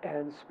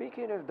 And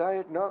speaking of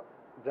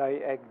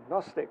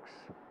diagnostics,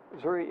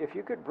 Zuri, if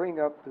you could bring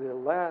up the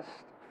last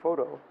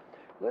photo,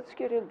 let's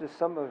get into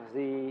some of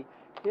the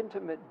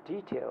intimate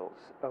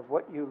details of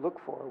what you look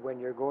for when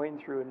you're going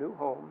through a new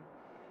home.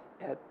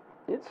 And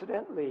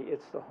incidentally,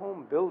 it's the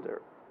home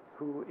builder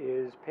who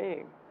is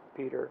paying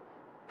Peter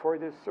for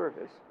this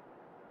service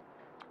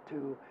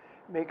to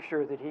make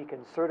sure that he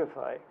can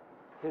certify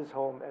his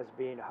home as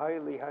being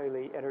highly,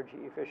 highly energy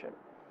efficient.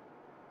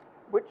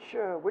 Which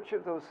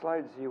of those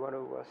slides do you want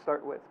to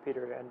start with,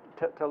 Peter, and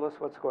tell us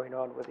what's going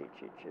on with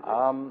each of these?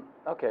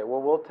 Okay,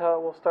 well,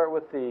 we'll start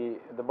with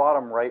the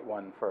bottom right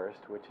one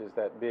first, which is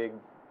that big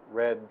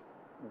red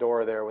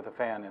door there with a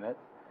fan in it.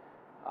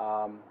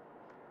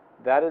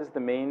 That is the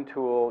main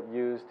tool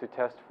used to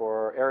test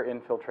for air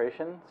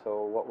infiltration.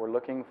 So what we're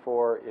looking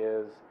for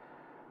is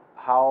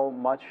how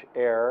much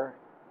air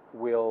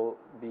will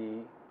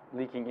be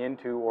leaking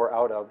into or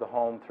out of the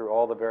home through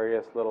all the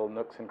various little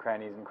nooks and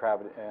crannies and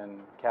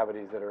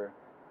cavities that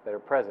are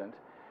present.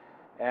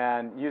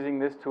 And using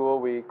this tool,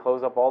 we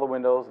close up all the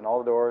windows and all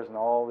the doors and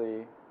all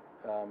the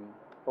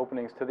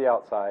openings to the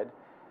outside,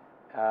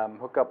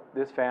 hook up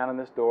this fan and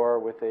this door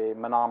with a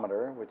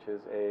manometer, which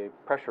is a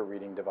pressure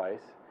reading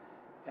device,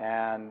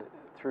 and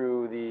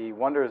through the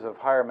wonders of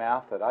higher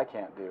math that I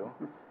can't do,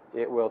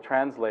 it will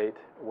translate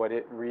what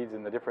it reads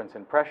in the difference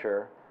in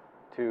pressure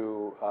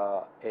to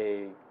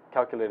a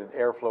calculated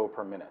airflow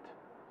per minute.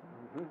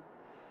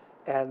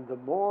 And the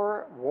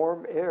more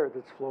warm air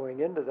that's flowing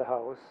into the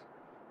house,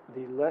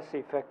 the less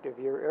effective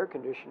your air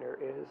conditioner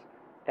is,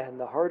 and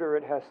the harder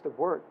it has to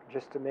work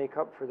just to make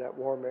up for that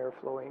warm air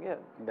flowing in.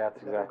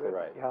 That's exactly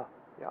right. Yeah,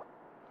 yeah.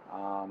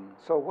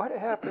 So what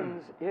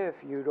happens if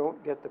you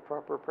don't get the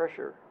proper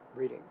pressure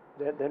reading?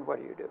 Then what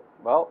do you do?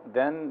 Well,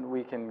 then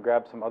we can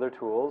grab some other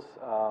tools.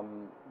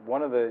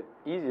 One of the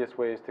easiest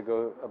ways to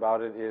go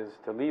about it is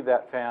to leave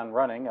that fan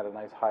running at a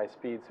nice high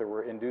speed, so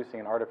we're inducing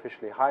an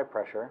artificially high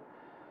pressure,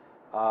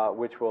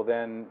 which will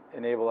then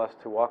enable us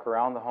to walk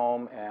around the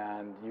home,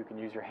 and you can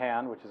use your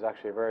hand, which is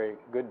actually a very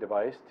good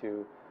device,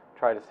 to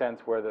try to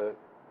sense where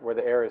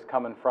the air is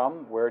coming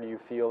from. Where do you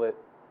feel it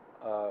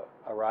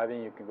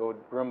arriving? You can go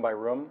room by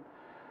room.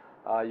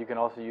 You can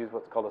also use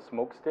what's called a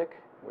smoke stick,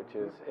 which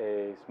is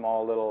a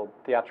small little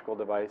theatrical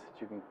device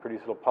that you can produce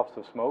little puffs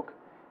of smoke,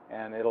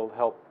 and it'll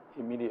help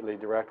immediately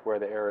direct where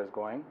the air is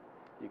going.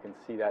 You can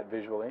see that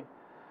visually.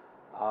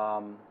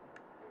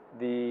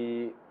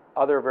 The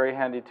other very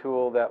handy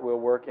tool that will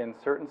work in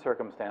certain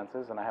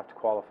circumstances, and I have to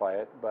qualify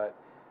it, but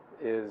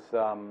is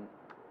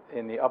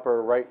in the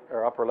upper right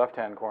or upper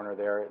left-hand corner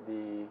there,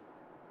 the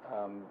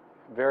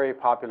very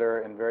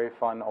popular and very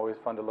fun, always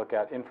fun to look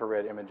at,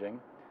 infrared imaging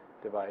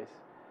device.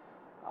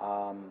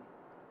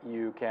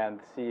 You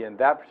can see in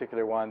that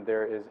particular one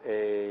there is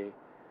a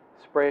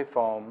spray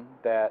foam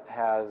that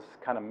has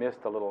kind of missed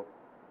a little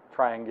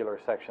triangular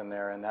section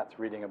there, and that's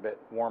reading a bit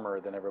warmer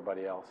than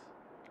everybody else.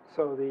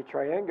 So the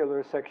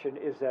triangular section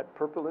is that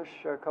purplish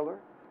color?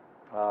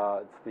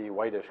 It's the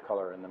whitish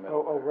color in the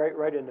middle. Oh,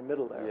 right in the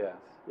middle there. Yes.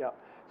 Yeah.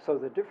 So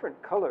the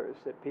different colors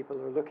that people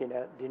are looking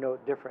at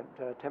denote different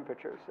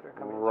temperatures that are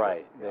coming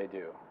right, through. they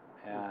do.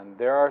 And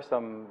there are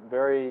some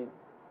very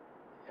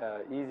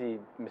easy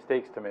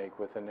mistakes to make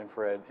with an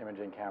infrared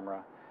imaging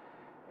camera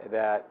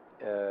that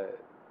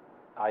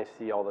I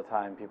see all the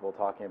time, people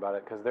talking about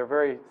it, because they're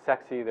very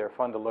sexy, they're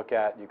fun to look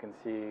at, you can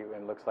see,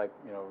 and it looks like,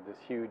 this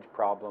huge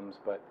problems,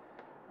 but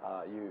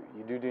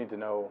you do need to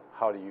know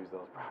how to use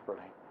those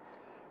properly.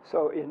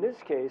 So in this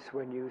case,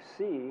 when you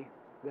see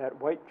that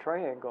white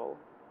triangle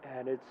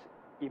and it's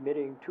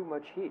emitting too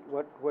much heat,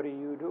 what do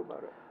you do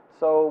about it?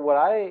 So what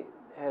I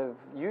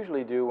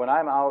usually do when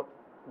I'm out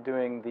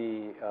doing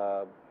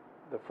the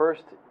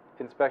first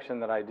inspection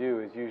that I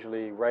do is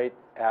usually right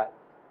at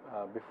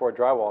before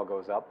drywall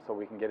goes up, so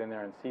we can get in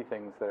there and see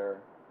things that are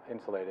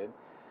insulated.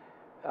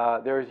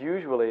 There's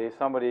usually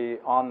somebody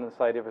on the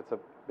site, if it's a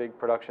big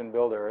production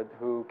builder,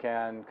 who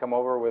can come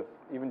over with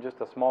even just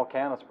a small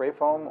can of spray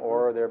foam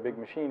or their big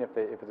machine if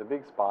it's a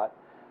big spot,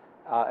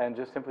 and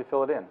just simply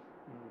fill it in.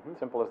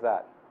 Simple as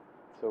that.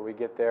 So we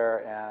get there,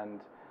 and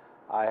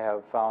I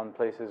have found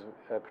places,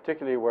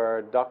 particularly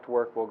where duct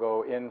work will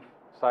go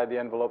inside the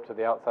envelope to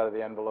the outside of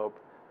the envelope,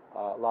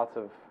 lots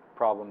of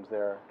problems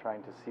there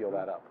trying to seal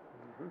that up.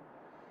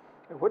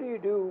 And what do you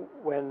do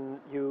when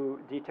you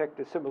detect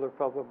a similar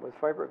problem with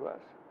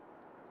fiberglass?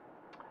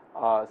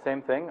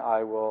 Same thing.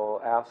 I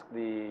will ask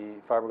the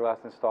fiberglass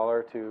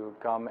installer to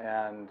come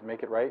and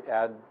make it right,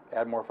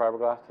 add more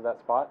fiberglass to that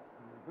spot.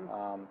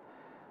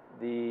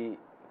 The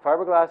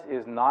fiberglass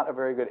is not a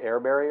very good air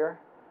barrier,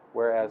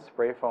 whereas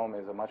spray foam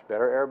is a much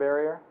better air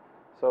barrier.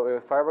 So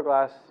with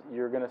fiberglass,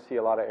 you're going to see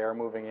a lot of air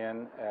moving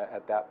in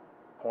at that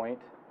point.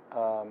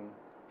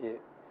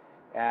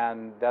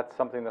 And that's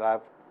something that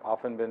I've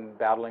often been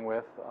battling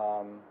with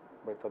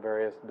the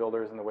various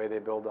builders and the way they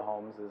build the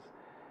homes is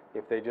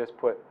if they just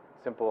put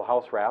simple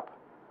house wrap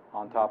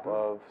on top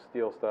of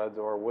steel studs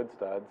or wood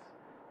studs,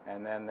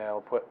 and then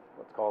they'll put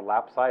what's called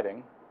lap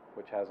siding,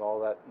 which has all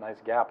that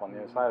nice gap on the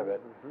other side of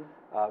it.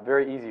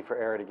 Very easy for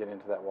air to get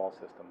into that wall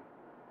system.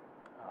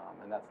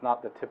 And that's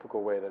not the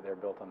typical way that they're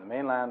built on the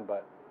mainland,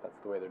 but that's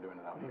the way they're doing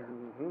it out here.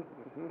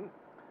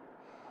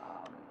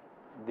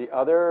 The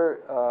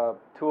other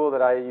tool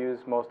that I use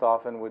most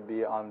often would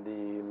be on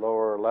the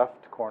lower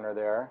left corner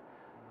there.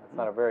 It's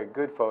not a very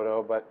good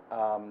photo, but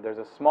there's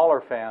a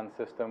smaller fan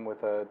system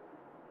with a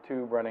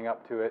tube running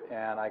up to it,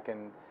 and I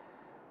can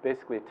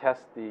basically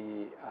test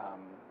the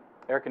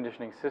air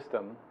conditioning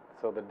system,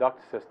 so the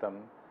duct system,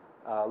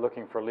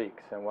 looking for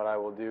leaks. And what I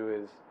will do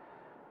is,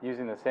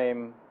 using the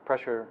same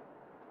pressure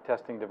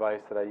testing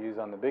device that I use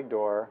on the big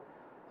door,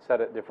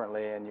 set it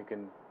differently, and you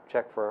can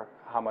check for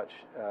how much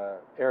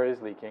air is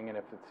leaking, and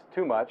if it's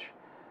too much,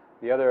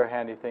 the other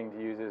handy thing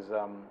to use is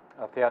a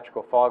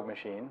theatrical fog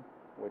machine,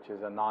 which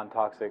is a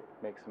non-toxic,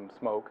 makes some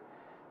smoke.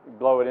 You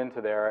blow it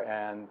into there,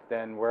 and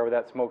then wherever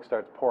that smoke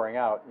starts pouring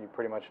out, you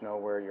pretty much know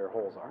where your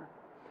holes are.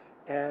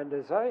 And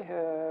as I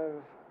have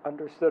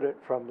understood it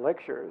from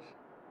lectures,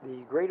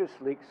 the greatest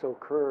leaks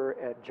occur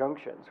at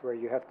junctions where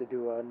you have to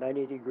do a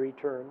 90-degree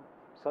turn,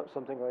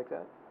 something like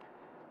that?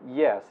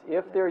 Yes,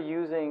 if they're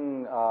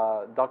using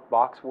duct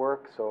box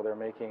work, so they're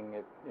making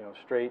it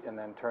straight and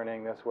then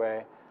turning this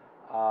way.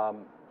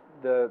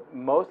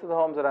 Most of the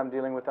homes that I'm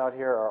dealing with out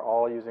here are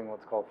all using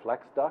what's called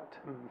flex duct,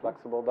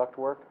 flexible duct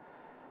work,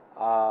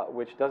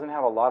 which doesn't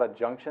have a lot of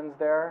junctions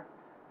there.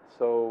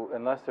 So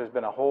unless there's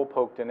been a hole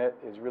poked in it,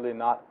 is really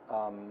not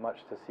much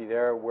to see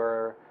there.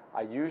 Where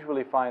I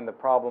usually find the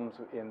problems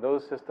in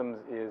those systems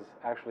is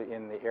actually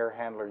in the air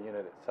handler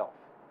unit itself.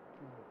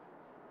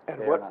 And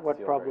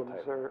what problems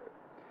are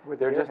with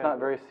they're the just air not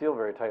handlers? very sealed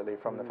very tightly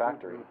from the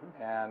factory,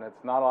 and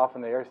it's not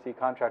often the AirC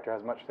contractor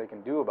has much they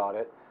can do about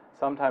it.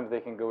 Sometimes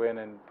they can go in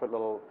and put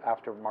little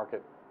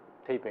aftermarket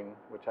taping,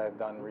 which I've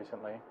done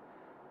recently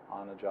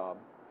on a job.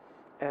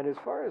 And as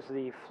far as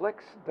the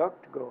flex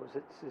duct goes,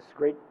 it's this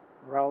great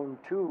round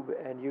tube,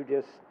 and you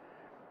just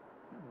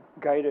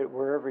guide it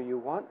wherever you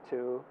want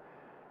to.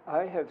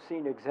 I have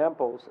seen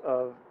examples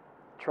of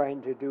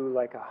trying to do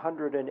like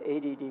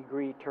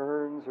 180-degree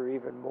turns or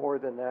even more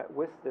than that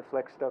with the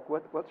flex duct.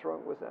 What's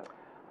wrong with that?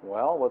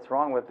 Well, what's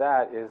wrong with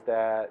that is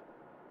that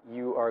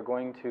you are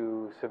going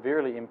to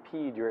severely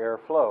impede your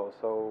airflow.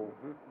 So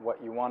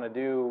what you want to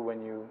do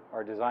when you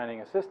are designing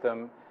a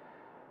system,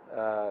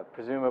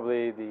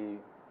 presumably the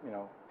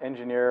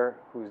engineer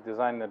who's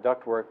designing the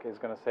ductwork is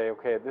going to say,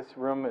 okay, this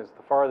room is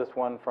the farthest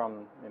one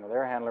from the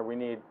air handler. We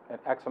need an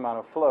X amount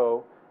of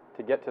flow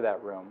to get to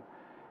that room,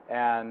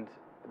 and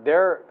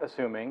they're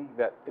assuming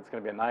that it's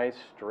going to be a nice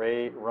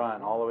straight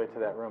run all the way to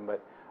that room.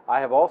 But I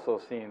have also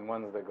seen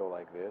ones that go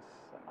like this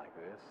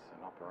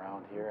and up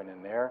around here and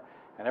in there.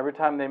 And every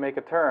time they make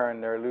a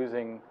turn, they're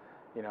losing,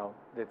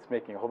 it's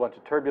making a whole bunch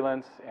of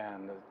turbulence,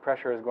 and the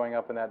pressure is going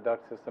up in that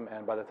duct system.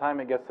 And by the time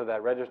it gets to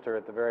that register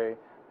at the very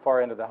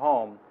far end of the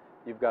home,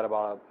 you've got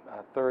about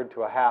a third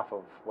to a half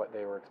of what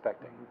they were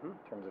expecting in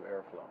terms of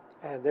airflow.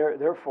 And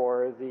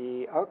therefore,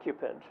 the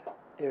occupant,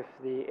 if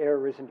the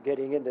air isn't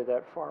getting into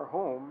that far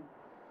home,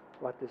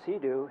 what does he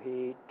do?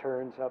 He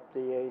turns up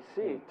the AC.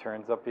 He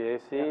turns up the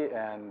AC,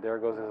 and there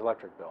goes his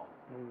electric bill.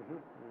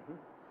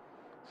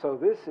 So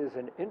this is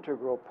an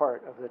integral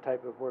part of the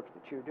type of work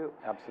that you do.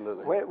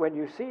 Absolutely. When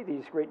you see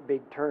these great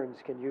big turns,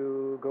 can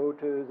you go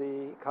to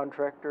the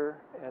contractor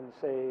and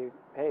say,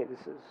 hey,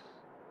 this is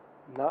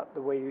not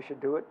the way you should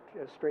do it,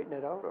 just straighten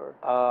it out? Or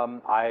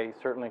I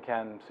certainly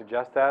can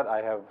suggest that.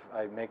 I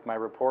make my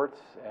reports,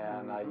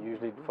 and I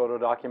usually photo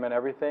document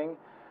everything.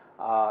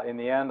 In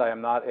the end, I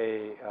am not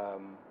a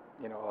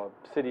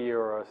city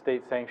or a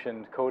state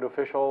sanctioned code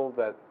official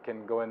that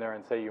can go in there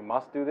and say you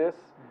must do this.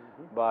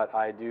 But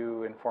I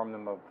do inform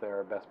them of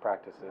their best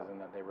practices and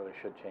that they really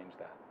should change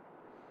that.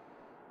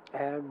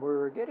 And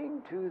we're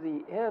getting to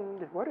the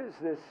end. What is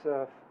this?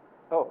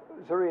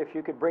 Zuri, if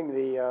you could bring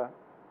the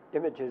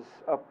images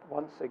up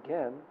once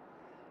again.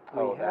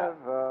 We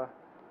have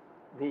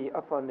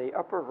up on the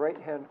upper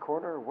right-hand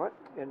corner. What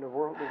in the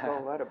world is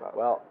all that about?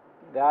 Well,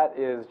 that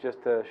is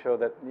just to show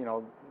that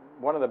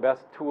one of the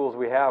best tools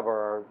we have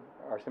are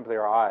simply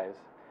our eyes.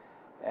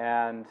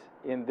 And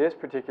in this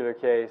particular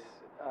case,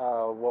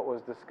 what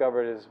was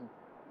discovered is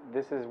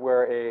this is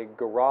where a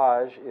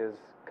garage is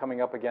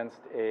coming up against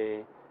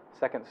a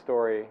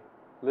second-story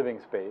living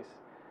space.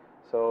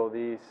 So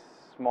the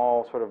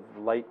small sort of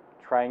light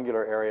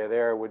triangular area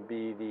there would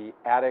be the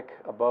attic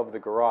above the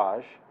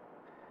garage.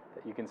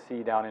 that you can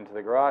see down into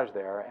the garage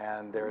there,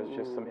 and there's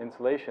just some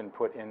insulation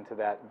put into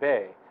that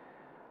bay.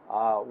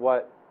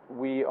 What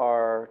we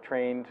are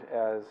trained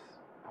as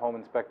home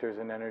inspectors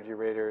and energy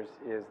raters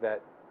is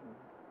that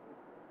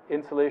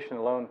insulation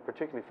alone,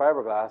 particularly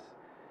fiberglass,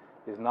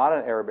 is not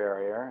an air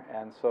barrier,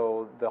 and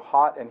so the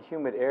hot and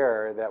humid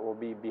air that will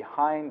be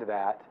behind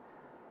that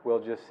will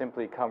just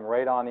simply come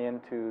right on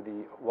into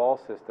the wall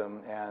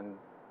system and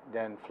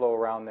then flow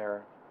around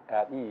there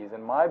at ease.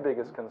 And my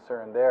biggest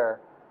concern there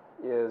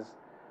is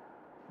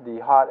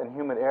the hot and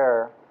humid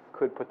air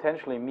could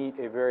potentially meet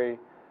a very,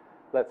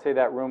 let's say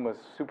that room was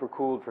super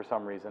cooled for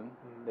some reason.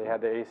 They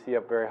had the AC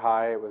up very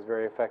high, it was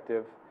very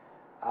effective.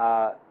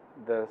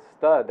 The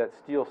stud, that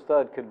steel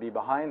stud, could be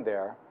behind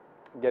there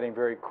getting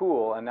very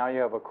cool, and now you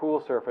have a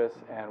cool surface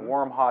and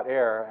warm hot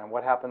air, and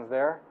what happens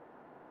there?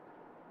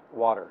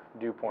 Water,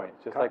 dew point.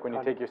 Just like when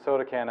you take your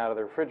soda can out of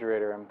the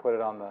refrigerator and put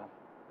it on the,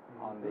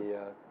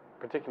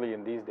 particularly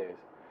in these days.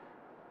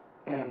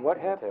 And what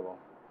happens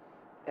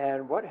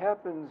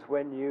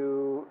when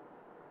you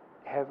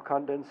have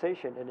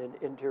condensation in an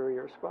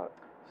interior spot?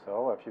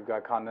 So if you've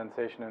got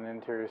condensation in an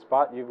interior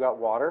spot, you've got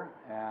water,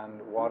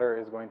 and water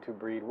is going to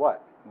breed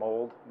what?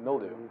 Mold,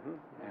 mildew.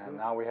 And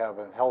now we have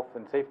a health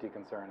and safety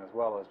concern as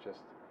well as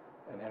just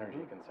an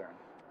energy concern.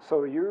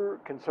 So you're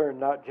concerned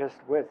not just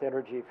with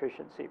energy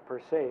efficiency per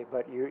se,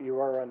 but you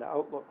are on the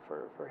outlook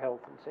for health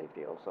and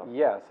safety also.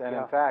 Yes, and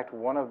in fact,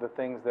 one of the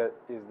things that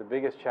is the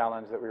biggest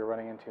challenge that we're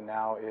running into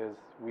now is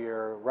we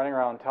are running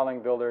around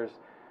telling builders,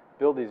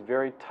 build these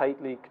very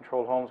tightly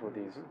controlled homes with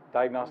these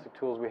diagnostic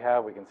tools we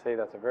have. We can say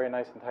that's a very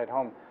nice and tight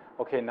home.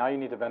 Okay, now you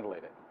need to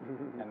ventilate it.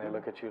 And they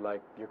look at you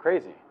like, you're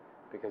crazy,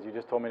 because you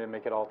just told me to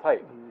make it all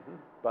tight.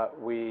 But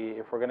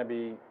if we're going to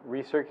be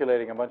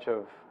recirculating a bunch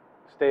of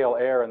stale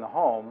air in the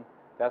home,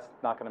 that's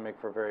not going to make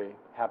for very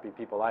happy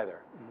people either.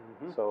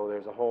 So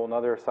there's a whole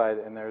other side,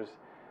 and there's,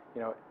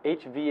 you know,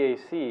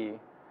 HVAC,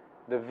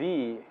 the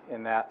V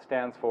in that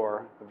stands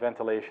for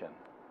ventilation.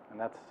 And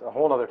that's a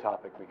whole other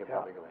topic we could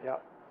probably go into.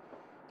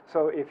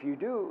 So if you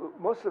do,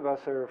 most of us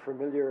are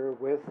familiar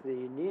with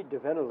the need to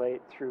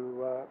ventilate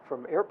through,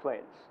 from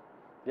airplanes,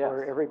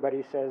 where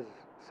everybody says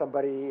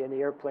somebody in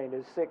the airplane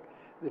is sick,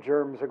 the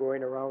germs are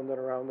going around and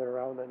around and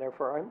around, and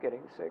therefore I'm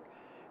getting sick.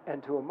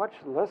 And to a much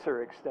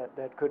lesser extent,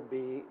 that could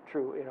be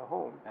true in a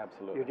home.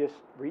 Absolutely. You're just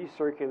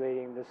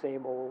recirculating the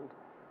same old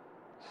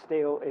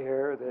stale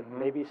air that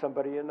maybe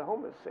somebody in the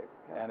home is sick.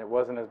 And it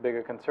wasn't as big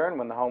a concern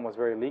when the home was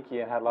very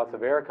leaky and had lots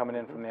of air coming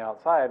in from the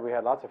outside. We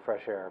had lots of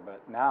fresh air,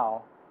 but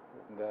now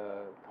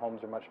the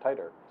homes are much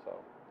tighter.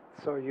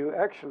 So you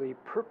actually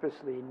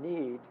purposely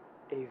need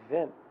a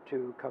vent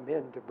to come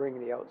in to bring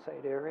the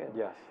outside air in.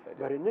 Yes, I do.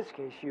 But in this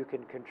case, you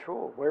can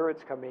control where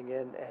it's coming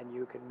in, and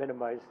you can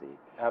minimize the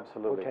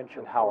potential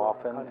and how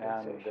for often,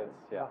 condensation.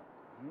 and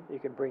You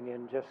can bring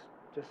in just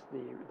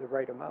the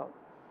right amount.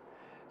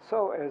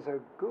 So as a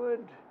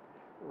good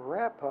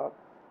wrap up,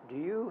 do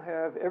you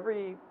have,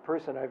 every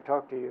person I've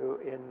talked to you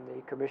in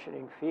the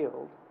commissioning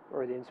field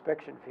or the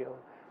inspection field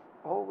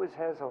always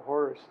has a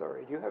horror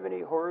story. Do you have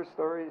any horror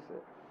stories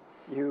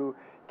that you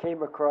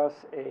came across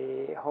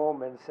a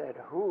home and said,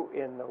 who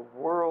in the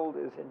world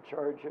is in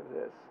charge of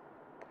this?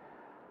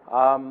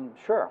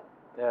 Sure.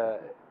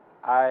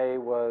 I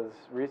was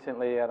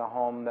recently at a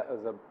home that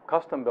was a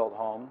custom-built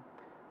home,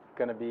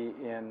 going to be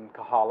in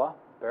Kahala,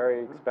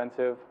 very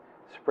expensive,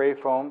 spray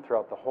foam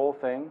throughout the whole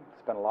thing.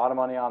 Spent a lot of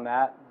money on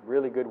that,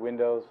 really good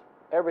windows,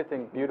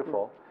 everything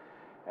beautiful.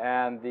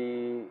 And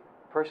the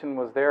person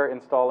was there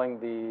installing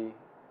the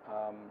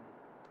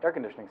air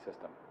conditioning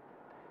system.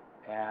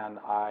 And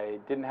I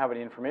didn't have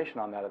any information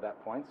on that at that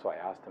point, so I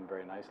asked him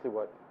very nicely,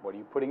 what are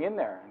you putting in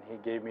there? And he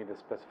gave me the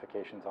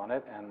specifications on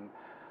it, and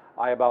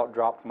I about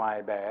dropped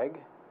my bag,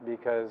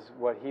 because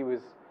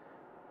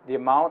the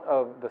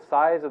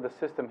size of the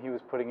system he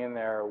was putting in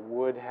there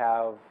would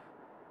have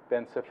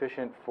been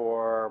sufficient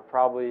for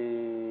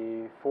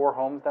probably 4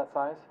 homes that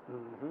size.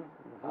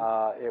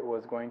 It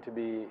was going to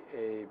be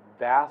a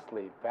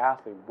vastly,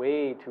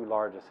 way too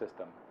large a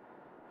system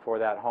for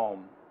that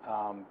home.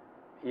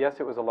 Yes,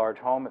 it was a large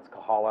home. It's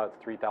Kahala. It's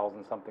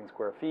 3,000 something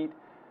square feet.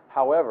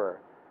 However,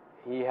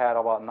 he had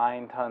about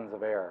 9 tons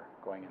of air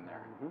going in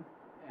there.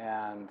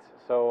 And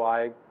so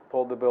I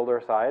pulled the builder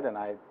aside and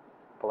I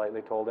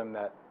politely told him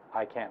that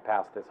I can't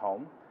pass this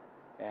home.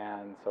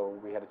 And so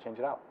we had to change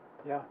it out.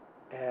 Yeah.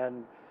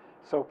 And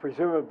so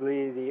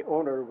presumably the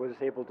owner was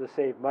able to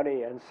save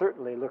money, and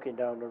certainly looking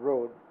down the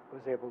road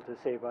was able to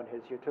save on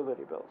his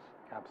utility bills.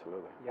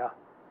 Absolutely. Yeah.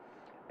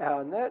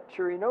 On that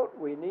cheery note,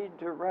 we need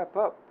to wrap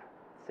up.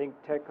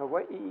 ThinkTech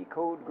Hawaii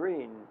Code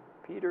Green,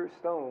 Peter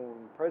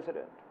Stone,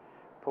 President,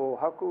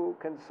 Pohaku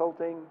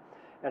Consulting.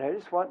 And I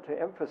just want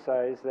to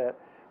emphasize that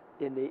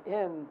in the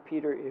end,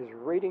 Peter is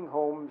rating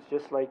homes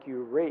just like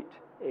you rate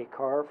a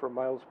car for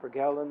miles per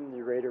gallon,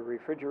 you rate a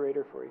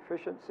refrigerator for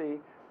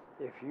efficiency.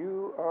 If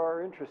you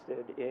are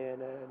interested in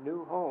a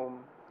new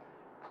home,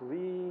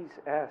 please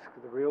ask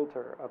the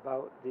realtor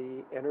about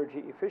the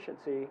energy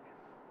efficiency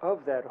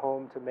of that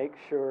home to make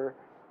sure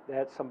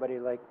that somebody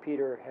like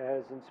Peter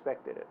has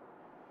inspected it.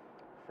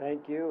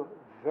 Thank you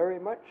very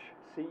much.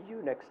 See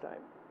you next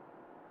time.